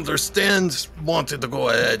 I understand wanting to go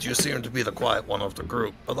ahead. You seem to be the quiet one of the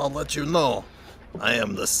group, but I'll let you know, I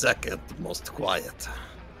am the second most quiet.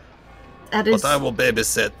 That is... But I will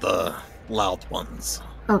babysit the loud ones.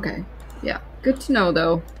 Okay. Yeah. Good to know,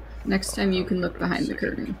 though. Next time you can look behind the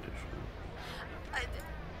curtain.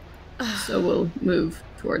 So we'll move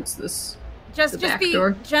towards this. Just back be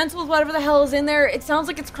door. gentle with whatever the hell is in there. It sounds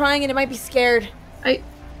like it's crying and it might be scared. I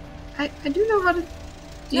do know how to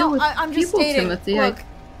deal with I'm just people, stating. Timothy. Look,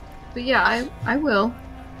 But yeah, I will.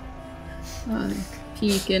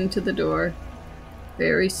 Peek into the door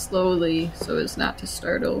very slowly so as not to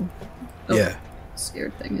startle. Yeah.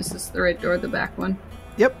 Scared thing. Is this the right door, the back one?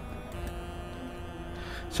 Yep.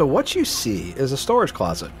 So what you see is a storage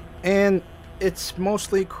closet, and it's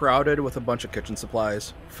mostly crowded with a bunch of kitchen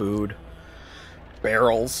supplies, food,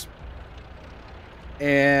 barrels,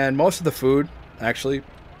 and most of the food actually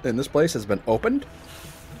in this place has been opened,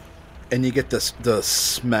 and you get the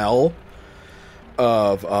smell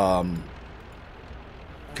of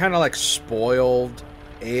kind of like spoiled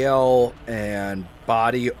ale and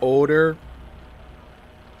body odor,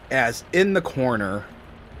 as in the corner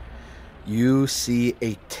you see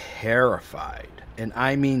a terrified, and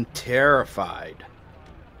I mean terrified,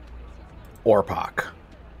 Orpak.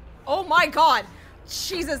 oh my god.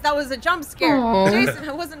 Jesus, that was a jump scare. Aw. Jason,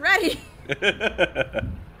 I wasn't ready.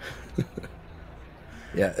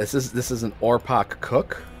 Yeah, this is an Orpak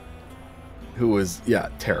cook who is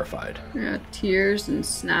terrified. Yeah, tears and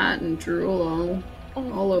snot and drool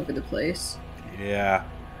all over the place. Yeah.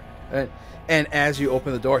 And as you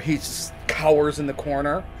open the door, he just cowers in the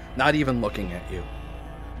corner, not even looking at you.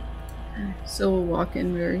 So we'll walk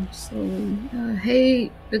in very slowly.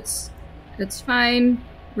 Hey, it's fine.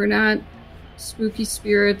 We're not spooky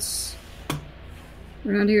spirits.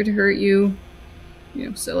 We're not here to hurt you. You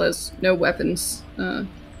know, Syl has no weapons,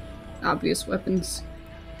 obvious weapons.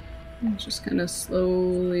 And just kind of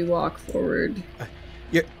slowly walk forward.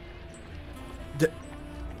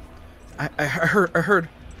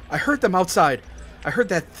 I heard them outside. I heard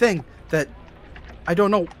that thing that I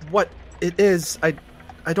don't know what it is. I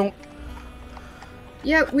don't.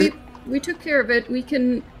 Yeah, we took care of it. We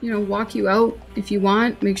can, walk you out if you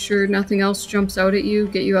want. Make sure nothing else jumps out at you.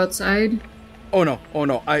 Get you outside. Oh no!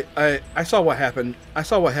 I saw what happened. I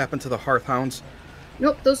saw what happened to the Hearthhounds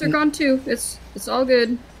Nope, those are gone too. It's all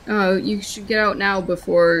good. You should get out now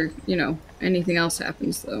before, anything else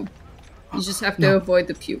happens, though. You just have to avoid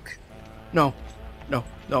the puke. No.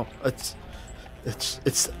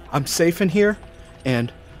 It's I'm safe in here,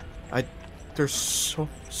 and there's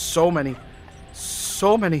so many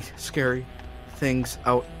scary things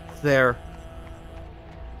out there.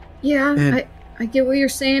 Yeah, And I get what you're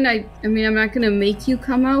saying. I mean, I'm not gonna make you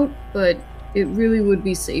come out, but it really would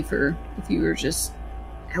be safer if you were just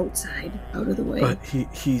outside, out of the way. But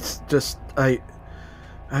he's just I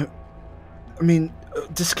mean,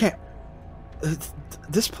 this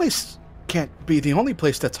place can't be the only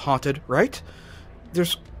place that's haunted, right?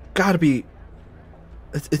 There's got to be.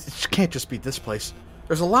 It can't just be this place.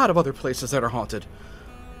 There's a lot of other places that are haunted.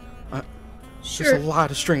 Sure. There's a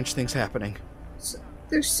lot of strange things happening.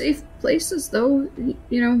 There's safe places, though.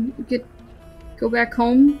 Go back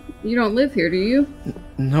home. You don't live here, do you?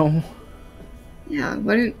 No. Yeah.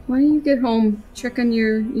 Why don't you get home? Check on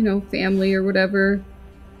your, family or whatever.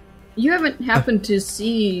 You haven't happened to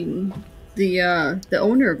see the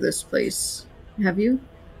owner of this place, have you?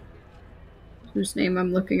 Whose name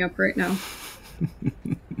I'm looking up right now.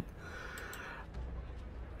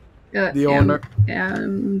 The owner.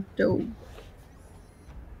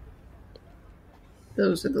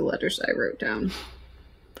 Those are the letters I wrote down.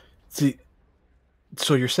 See,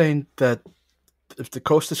 so you're saying that if the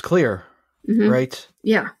coast is clear, right?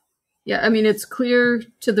 Yeah. I mean, it's clear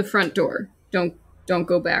to the front door. Don't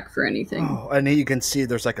go back for anything. Oh, and you can see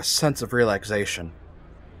there's like a sense of relaxation.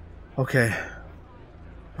 Okay.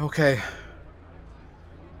 I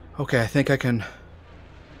think I can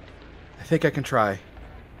try.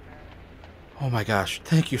 Oh my gosh,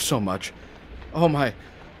 thank you so much. Oh my,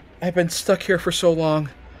 I've been stuck here for so long.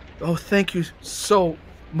 Oh, thank you so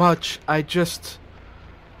much. And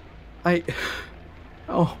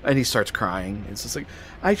he starts crying. It's just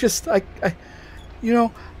like,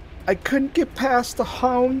 I couldn't get past the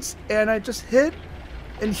hounds, and I just hid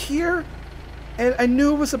in here, and I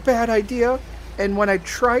knew it was a bad idea, and when I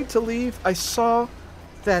tried to leave, I saw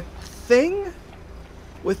that thing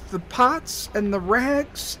with the pots and the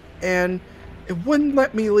rags, and it wouldn't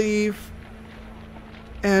let me leave,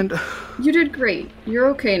 and... You did great. You're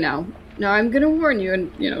okay now. Now, I'm gonna warn you,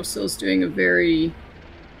 and, Sil's doing a very...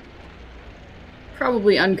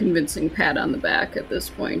 probably unconvincing pat on the back at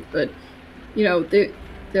this point, but,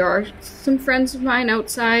 there are some friends of mine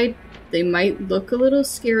outside. They might look a little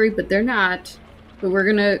scary, but they're not. But we're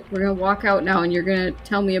gonna walk out now, and you're gonna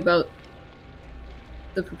tell me about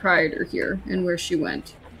the proprietor here and where she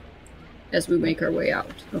went as we make our way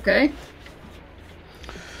out. Okay?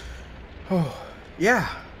 Oh, yeah.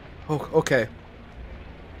 Oh, okay.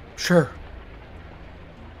 Sure.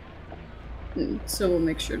 So we'll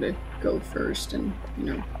make sure to go first and,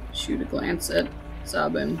 shoot a glance at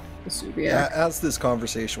Zaba and Vesuviac. As this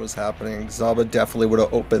conversation was happening, Zaba definitely would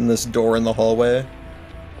have opened this door in the hallway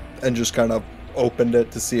and just kind of opened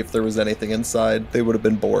it to see if there was anything inside. They would have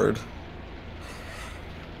been bored.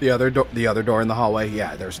 The other door in the hallway,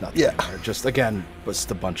 yeah, there's nothing Yeah. in there. Just, again,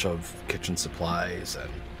 just a bunch of kitchen supplies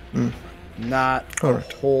and not a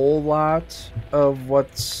whole lot of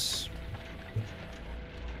what's...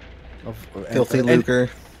 Filthy lucre.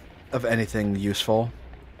 Of anything useful.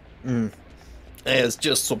 It's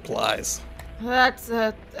just supplies. That's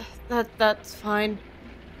fine.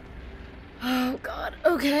 Oh God.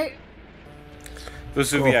 Okay.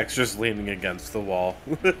 Vesuviac's just leaning against the wall.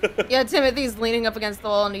 Yeah, Timothy's leaning up against the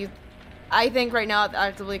wall, and I think right now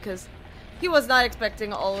actively, because he was not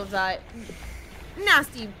expecting all of that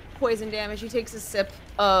nasty poison damage. He takes a sip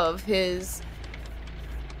of his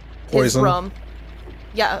Poison? rum.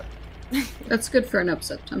 Yeah. That's good for an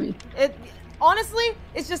upset tummy. Honestly,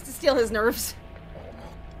 it's just to steal his nerves.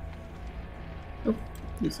 Oh,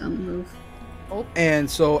 he's on the move. Oh. And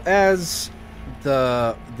so as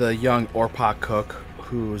the young Orpak cook,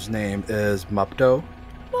 whose name is Mupto,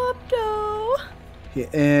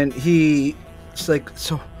 he's like,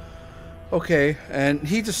 so, okay, and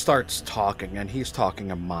he just starts talking, and he's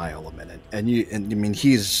talking a mile a minute, and I mean,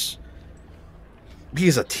 he's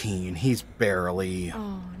a teen, he's barely,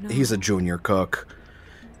 he's a junior cook,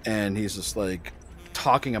 and he's just like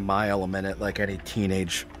talking a mile a minute like any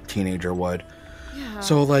teenager would. Yeah.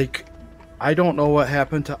 So like, I don't know what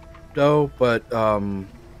happened to Ombodo, but Ombodo,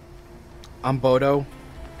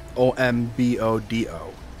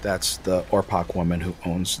 Ombodo, that's the Orpak woman who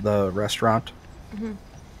owns the restaurant. Mm-hmm.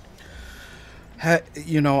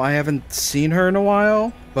 I haven't seen her in a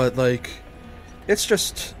while, but like, it's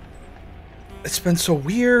been so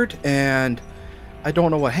weird, and I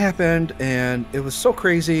don't know what happened, and it was so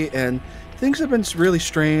crazy, and things have been really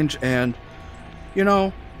strange, and You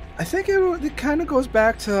know, I think it kind of goes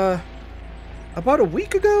back to about a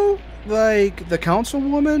week ago. Like, the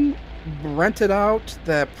councilwoman rented out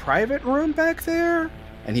that private room back there.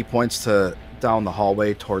 And he points to down the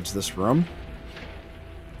hallway towards this room.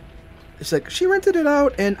 It's like, she rented it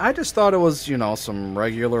out, and I just thought it was, you know, some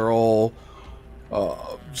regular old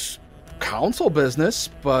council business,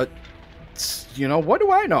 but, you know, what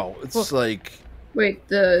do I know? It's like... Wait,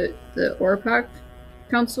 the Orpak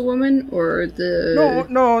councilwoman, or the...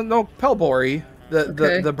 No, Pelbori,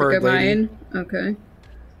 the bird lady. Okay.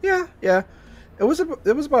 Yeah. It was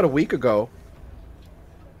about a week ago.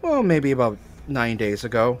 Well, maybe about 9 days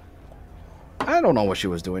ago. I don't know what she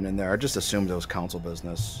was doing in there. I just assumed it was council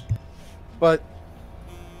business. But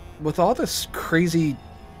with all this crazy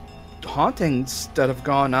hauntings that have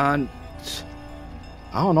gone on,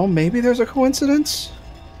 I don't know, maybe there's a coincidence?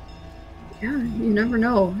 Yeah, you never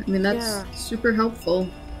know. I mean, that's super helpful.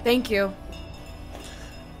 Thank you.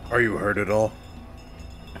 Are you hurt at all?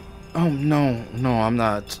 Oh, no, I'm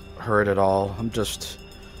not hurt at all. I'm just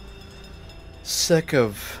sick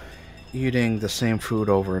of eating the same food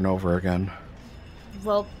over and over again.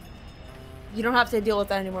 Well, you don't have to deal with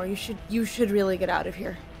that anymore. You should really get out of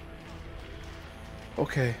here.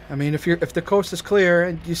 Okay, I mean, if the coast is clear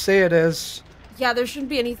and you say it is... Yeah, there shouldn't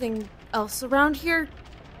be anything else around here.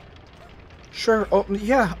 Sure. Oh,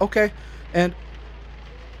 yeah, okay. And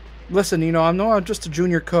listen, you know, I know I'm just a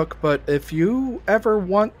junior cook, but if you ever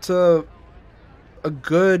want a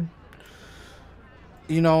good,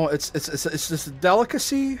 you know, it's this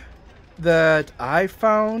delicacy that I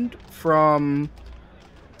found from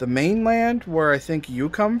the mainland where I think you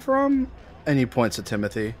come from, and he points at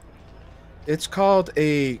Timothy. It's called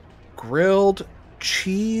a grilled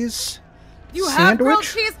cheese You sandwich? have grilled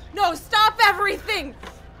cheese? No, stop everything!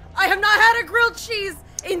 I have not had a grilled cheese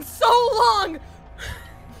in so long!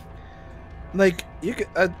 Like, you could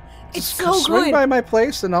It's just so swing good. by my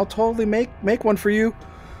place and I'll totally make one for you.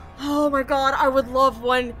 Oh my god, I would love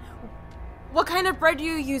one. What kind of bread do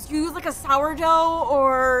you use? Do you use like a sourdough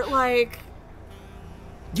or like...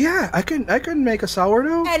 Yeah, I can make a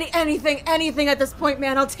sourdough. Anything at this point,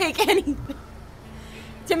 man. I'll take anything.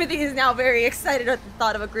 Timothy is now very excited at the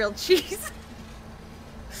thought of a grilled cheese.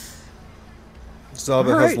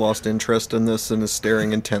 Zava has lost interest in this and is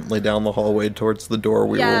staring intently down the hallway towards the door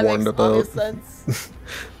we were warned about. Makes sense.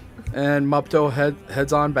 And Mupto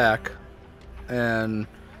heads on back and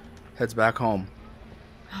heads back home.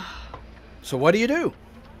 So what do you do?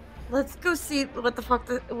 Let's go see what the fuck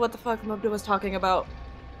Mubda was talking about.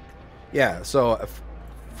 Yeah, so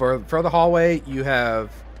for the hallway, you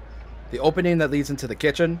have the opening that leads into the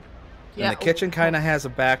kitchen. Yeah. And the kitchen kind of has a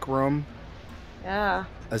back room Yeah.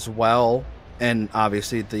 as well. And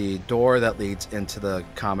obviously the door that leads into the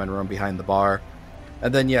common room behind the bar.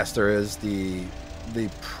 And then, yes, there is the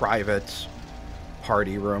private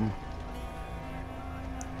party room.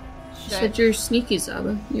 She said you're sneaky,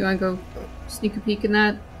 Zaba. You want to go sneak a peek in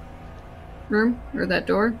that room? Or that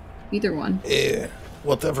door? Either one. Yeah,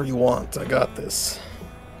 whatever you want. I got this.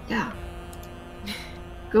 Yeah.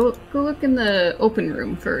 Go look in the open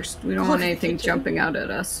room first. We don't want anything jumping out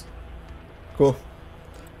at us. Cool.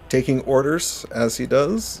 Taking orders as he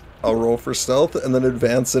does, I'll roll for stealth and then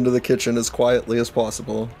advance into the kitchen as quietly as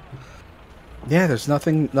possible. Yeah, there's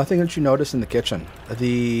nothing that you notice in the kitchen.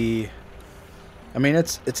 I mean,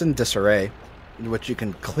 it's in disarray, which you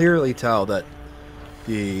can clearly tell that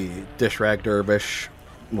the dish rag dervish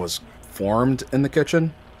was formed in the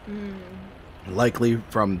kitchen, likely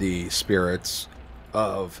from the spirits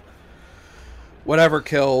of whatever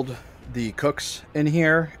killed the cooks in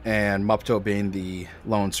here, and Mupto being the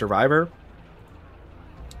lone survivor.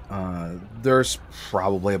 There's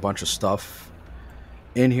probably a bunch of stuff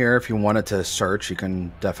in here. If you wanted to search, you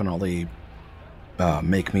can definitely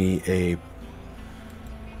make me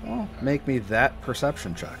that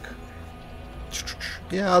perception check.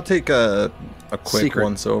 Yeah, I'll take a quick Secret.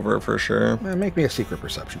 once over for sure. Make me a secret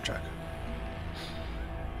perception check.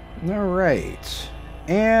 All right.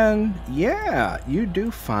 And yeah, you do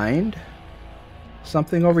find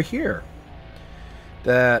something over here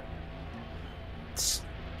that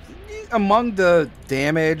among the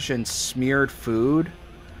damage and smeared food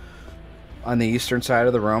on the eastern side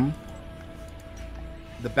of the room,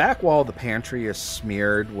 the back wall of the pantry is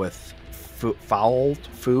smeared with fouled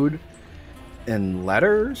food in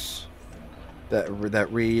letters that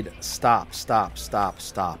read "Stop, stop, stop,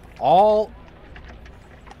 stop." All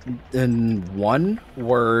in one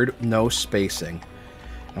word, no spacing.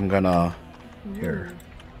 I'm gonna here.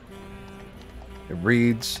 It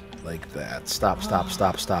reads like that. Stop, stop,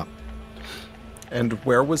 stop, stop. And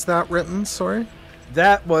where was that written? Sorry?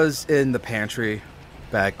 That was in the pantry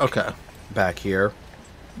back here.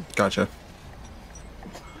 Gotcha.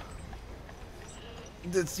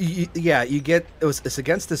 You get it's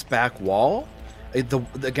against this back wall.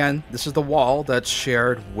 Again, this is the wall that's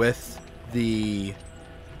shared with the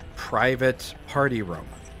private party room.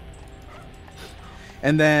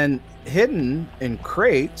 And then hidden in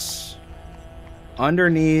crates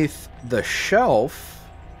underneath the shelf,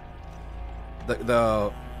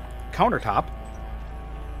 the countertop,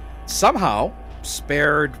 somehow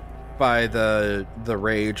spared by the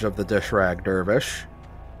rage of the dish rag dervish,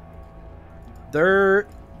 there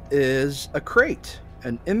is a crate,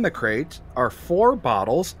 and in the crate are 4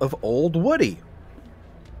 bottles of Old Woody.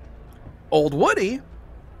 Old Woody,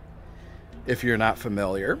 if you're not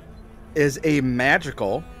familiar, is a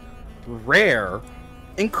magical, rare,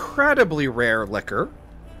 incredibly rare liquor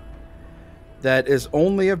that is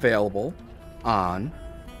only available on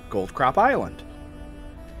Goldcrop Island.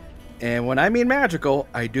 And when I mean magical,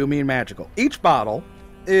 I do mean magical. Each bottle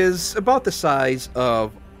is about the size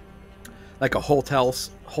of like a hotel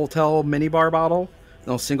minibar bottle,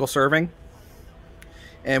 no single serving.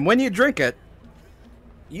 And when you drink it,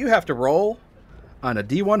 you have to roll on a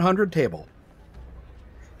D100 table.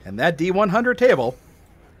 And that D100 table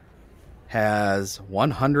has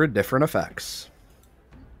 100 different effects.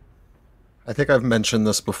 I think I've mentioned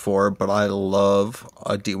this before, but I love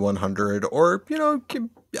a D100, or,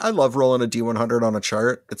 I love rolling a D100 on a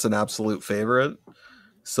chart. It's an absolute favorite.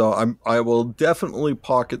 So I will definitely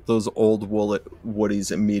pocket those Old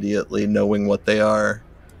Woodies immediately, knowing what they are.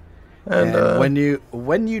 And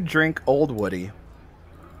when you drink Old Woody,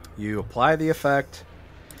 you apply the effect,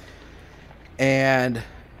 and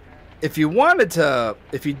if you wanted to,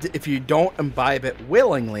 if you don't imbibe it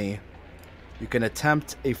willingly, you can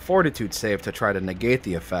attempt a fortitude save to try to negate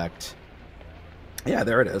the effect. Yeah,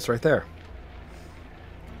 there it is, right there.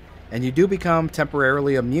 And you do become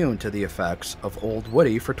temporarily immune to the effects of Old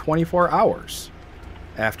Woody for 24 hours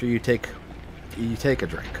after you take a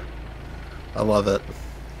drink. I love it.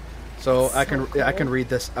 So I can read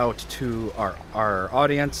this out to our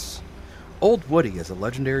audience. Old Woody is a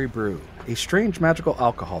legendary brew, a strange magical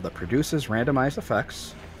alcohol that produces randomized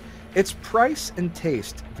effects. Its price and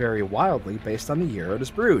taste vary wildly based on the year it is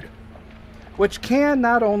brewed, which can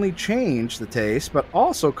not only change the taste, but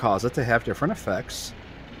also cause it to have different effects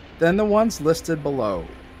than the ones listed below,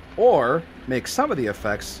 or make some of the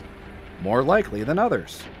effects more likely than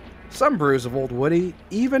others. Some brews of Old Woody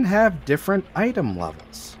even have different item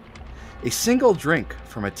levels. A single drink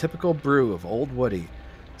from a typical brew of Old Woody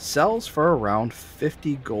sells for around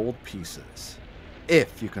 50 gold pieces,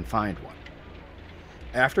 if you can find one.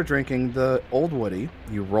 After drinking the Old Woody,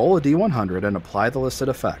 you roll a D100 and apply the listed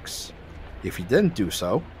effects. If you didn't do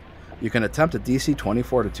so, you can attempt a DC 20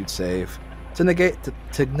 fortitude save to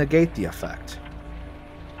negate the effect,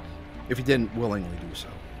 if you didn't willingly do so.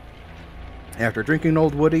 After drinking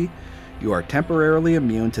Old Woody, you are temporarily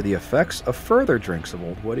immune to the effects of further drinks of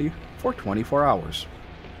Old Woody for 24 hours.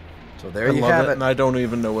 So there you have it. And I don't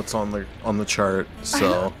even know what's on the chart,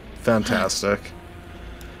 so fantastic.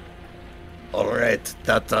 All right,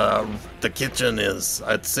 that the kitchen is,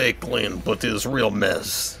 I'd say, clean, but is real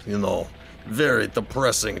mess. Very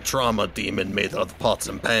depressing trauma demon made out of pots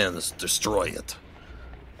and pans. Destroy it.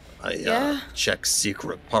 I check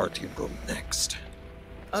secret party room next.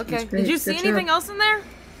 Okay. Did you see anything else in there?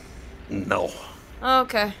 No.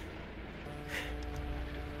 Okay.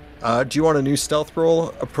 Do you want a new stealth roll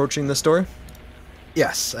approaching this door?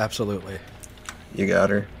 Yes, absolutely. You got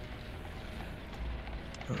her.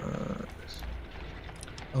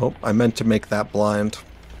 I meant to make that blind.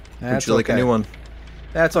 Would you like a new one?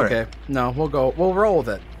 That's okay. Right. No, we'll roll with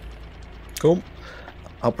it. Cool.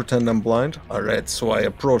 I'll pretend I'm blind. All right, so I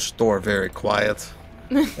approach the door very quiet,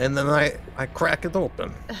 and then I crack it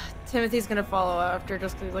open. Timothy's gonna follow after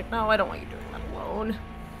just because he's like, no, I don't want you doing that alone.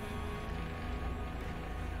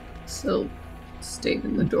 So, stayed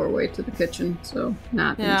in the doorway to the kitchen, so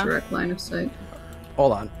not in direct line of sight.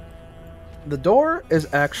 Hold on. The door is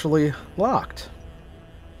actually locked.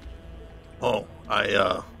 Oh,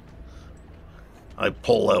 I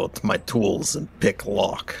pull out my tools and pick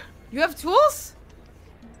lock. You have tools?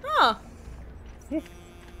 Huh. If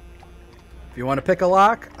you want to pick a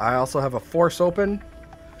lock, I also have a force open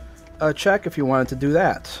check if you wanted to do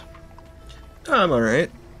that. I'm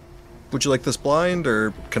alright. Would you like this blind,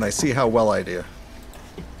 or can I see how well I do?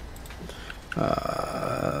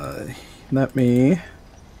 Let me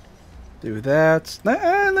do that.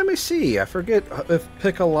 Let me see. I forget if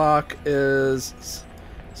pick a lock is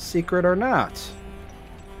secret or not.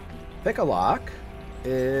 Pick a lock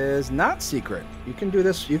is not secret. You can do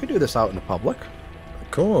this. You can do this out in the public.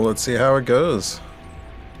 Cool, let's see how it goes.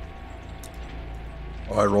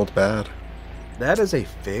 Oh, I rolled bad. That is a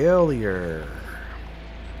failure.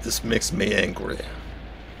 This makes me angry.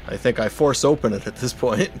 I think I force open it at this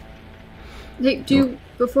point. Hey,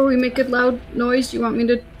 before we make a loud noise, do you want me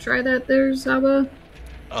to try that there, Zaba?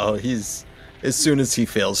 Oh, as soon as he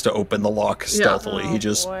fails to open the lock stealthily,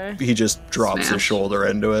 he just drops his shoulder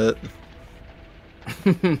into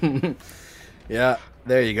it. Yeah,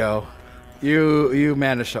 there you go. You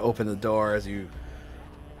managed to open the door as you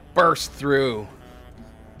burst through.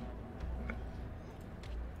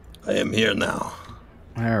 I am here now.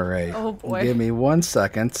 All right. Oh, boy. Give me 1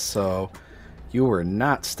 second. So you were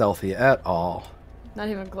not stealthy at all. Not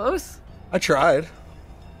even close? I tried,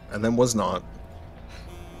 and then was not.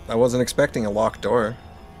 I wasn't expecting a locked door.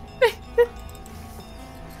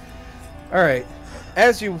 All right.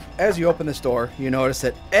 As you open this door, you notice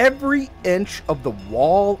that every inch of the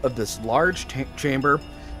wall of this large chamber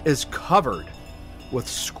is covered with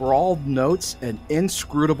scrawled notes and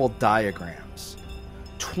inscrutable diagrams.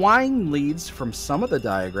 Twine leads from some of the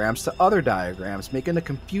diagrams to other diagrams, making a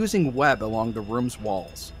confusing web along the room's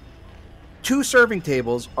walls. 2 serving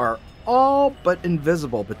tables are all but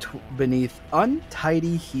invisible beneath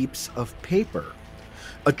untidy heaps of paper.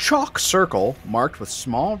 A chalk circle marked with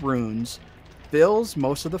small runes fills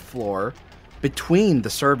most of the floor between the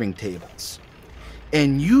serving tables.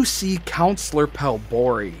 And you see Counselor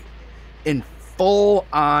Pelbori in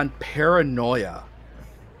full-on paranoia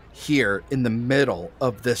here in the middle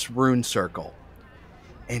of this rune circle.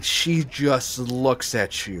 And she just looks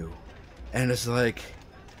at you and is like,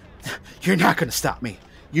 "You're not going to stop me.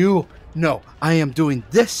 You know I am doing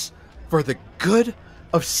this for the good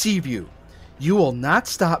of Seaview. You will not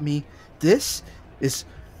stop me.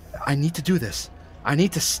 I need to do this. I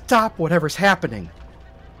need to stop whatever's happening."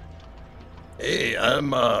 Hey,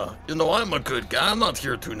 I'm a good guy. I'm not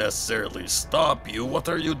here to necessarily stop you. What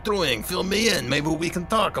are you doing? Fill me in. Maybe we can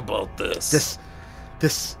talk about this.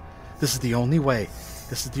 This is the only way.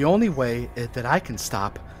 This is the only way that I can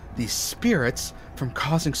stop these spirits from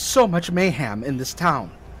causing so much mayhem in this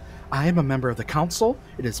town. I am a member of the council.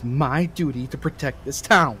 It is my duty to protect this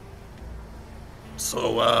town.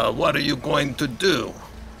 So, what are you going to do?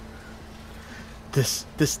 This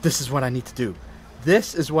is what I need to do.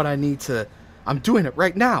 This is what I need to... I'm doing it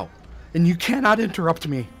right now, and you cannot interrupt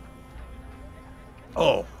me.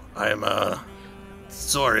 Oh, I'm,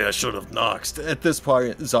 sorry, I should have knocked. At this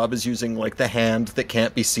point, Zob is using, the hand that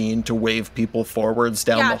can't be seen to wave people forwards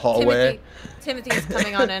down the hallway. Timothy is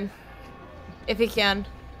coming on in, if he can.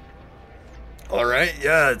 Alright,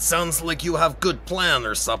 yeah, it sounds like you have good plan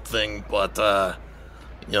or something, but, I'm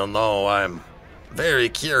very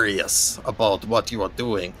curious about what you are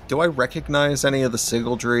doing. Do I recognize any of the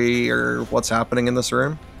sigildry or what's happening in this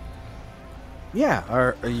room? Yeah,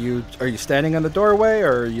 are you standing in the doorway,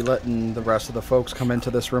 or are you letting the rest of the folks come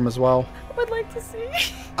into this room as well? I would like to see.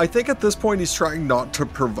 I think at this point he's trying not to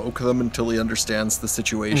provoke them until he understands the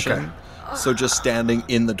situation. Okay. So just standing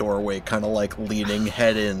in the doorway, kind of leaning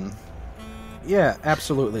head in. Yeah,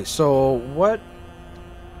 absolutely. So what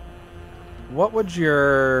would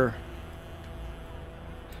your...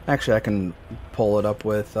 Actually, I can pull it up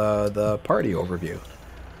with the party overview.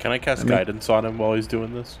 Can I cast guidance on him while he's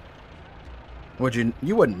doing this?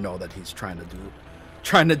 You wouldn't know that he's trying to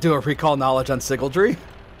do a recall knowledge on sigildry?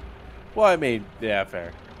 Well, I mean, yeah,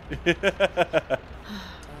 fair. I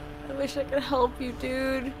wish I could help you,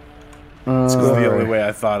 dude. This was the only way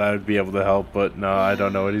I thought I would be able to help, but no, I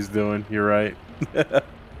don't know what he's doing. You're right.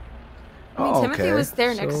 Timothy was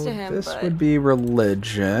there next to him. This would be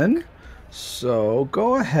religion. So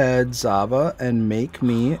go ahead, Zava, and make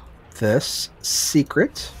me this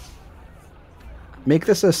secret. Make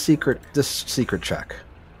this secret check.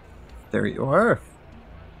 There you are.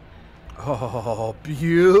 Oh,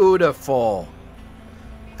 beautiful.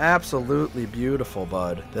 Absolutely beautiful,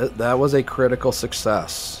 bud. That was a critical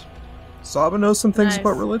success. Zava knows some things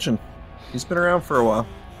about religion. He's been around for a while.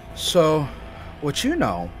 So, what you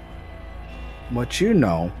know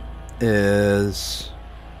is...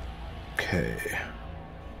 Okay.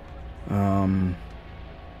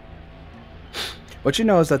 What you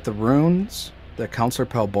know is that the runes that Counselor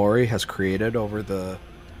Pelbori has created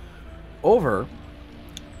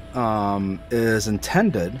is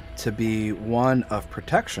intended to be one of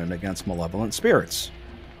protection against malevolent spirits,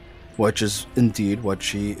 which is indeed what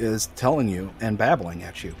she is telling you and babbling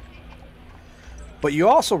at you. But you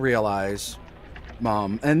also realize,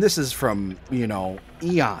 and this is from,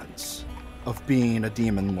 eons of being a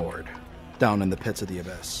demon lord down in the pits of the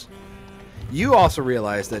abyss. You also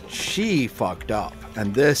realize that she fucked up,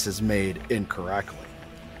 and this is made incorrectly.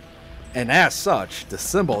 And as such, the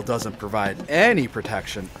symbol doesn't provide any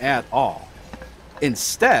protection at all.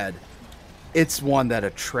 Instead, it's one that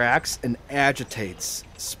attracts and agitates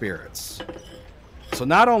spirits. So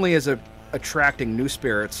not only is it attracting new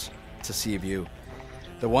spirits to Seaview,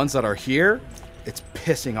 the ones that are here, it's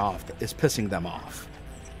pissing them off.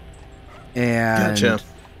 And gotcha.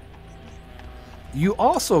 You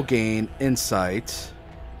also gain insight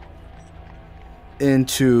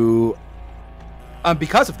into,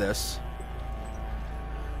 because of this,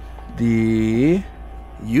 you,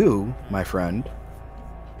 my friend,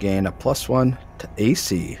 gain a +1 to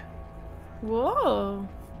AC. Whoa.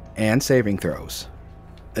 And saving throws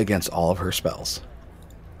against all of her spells.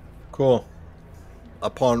 Cool.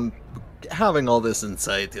 Upon having all this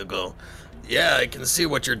insight, you'll go, yeah, I can see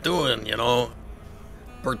what you're doing, you know?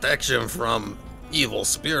 Protection from evil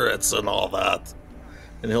spirits and all that.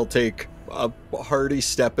 And he'll take a hearty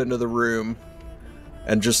step into the room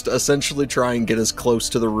and just essentially try and get as close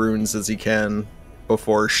to the runes as he can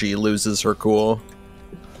before she loses her cool.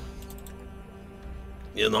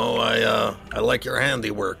 You know, I like your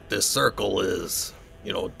handiwork. This circle is,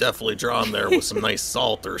 you know, definitely drawn there with some nice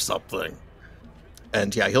salt or something.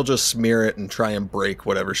 And yeah, he'll just smear it and try and break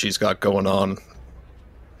whatever she's got going on.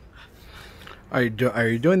 Are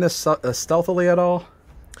you doing this stealthily at all?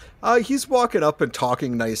 He's walking up and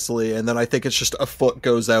talking nicely, and then I think it's just a foot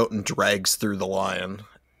goes out and drags through the lion.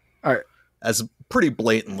 All right. As pretty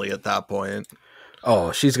blatantly at that point.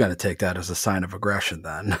 Oh, she's going to take that as a sign of aggression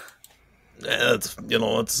then. Yeah, it's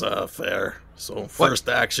fair. So first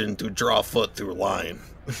action to draw foot through line.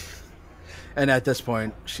 And at this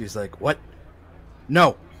point, she's like, what?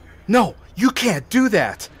 No, you can't do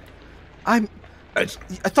that. I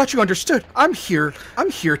thought you understood. I'm here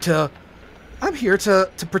to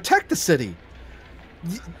protect the city.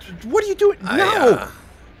 What are you doing? No.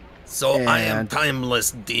 I am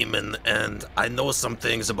Timeless Demon, and I know some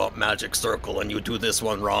things about Magic Circle, and you do this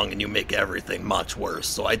one wrong, and you make everything much worse.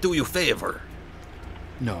 So I do you favor.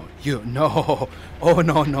 No. Oh,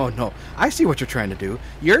 no. I see what you're trying to do.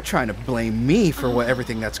 You're trying to blame me for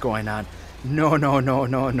everything that's going on. No.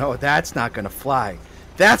 That's not going to fly.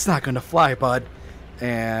 That's not going to fly, bud.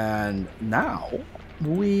 And now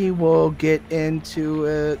we will get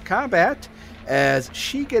into combat as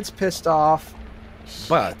she gets pissed off.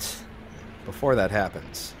 But before that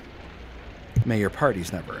happens, may your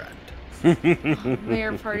parties never end. May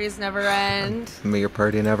your parties never end. May your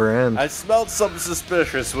party never end. I smelled something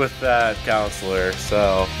suspicious with that counselor,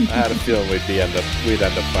 so I had a feeling we'd end up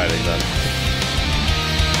fighting them.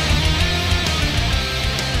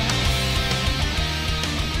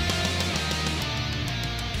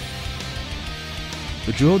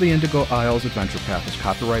 The Jewel of the Indigo Isles Adventure Path is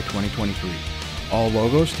copyright 2023. All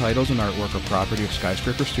logos, titles, and artwork are property of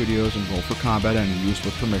Skyscraper Studios and Roll for Combat and used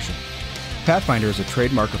with permission. Pathfinder is a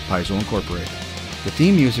trademark of Paizo Incorporated. The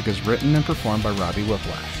theme music is written and performed by Robbie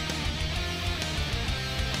Whiplash.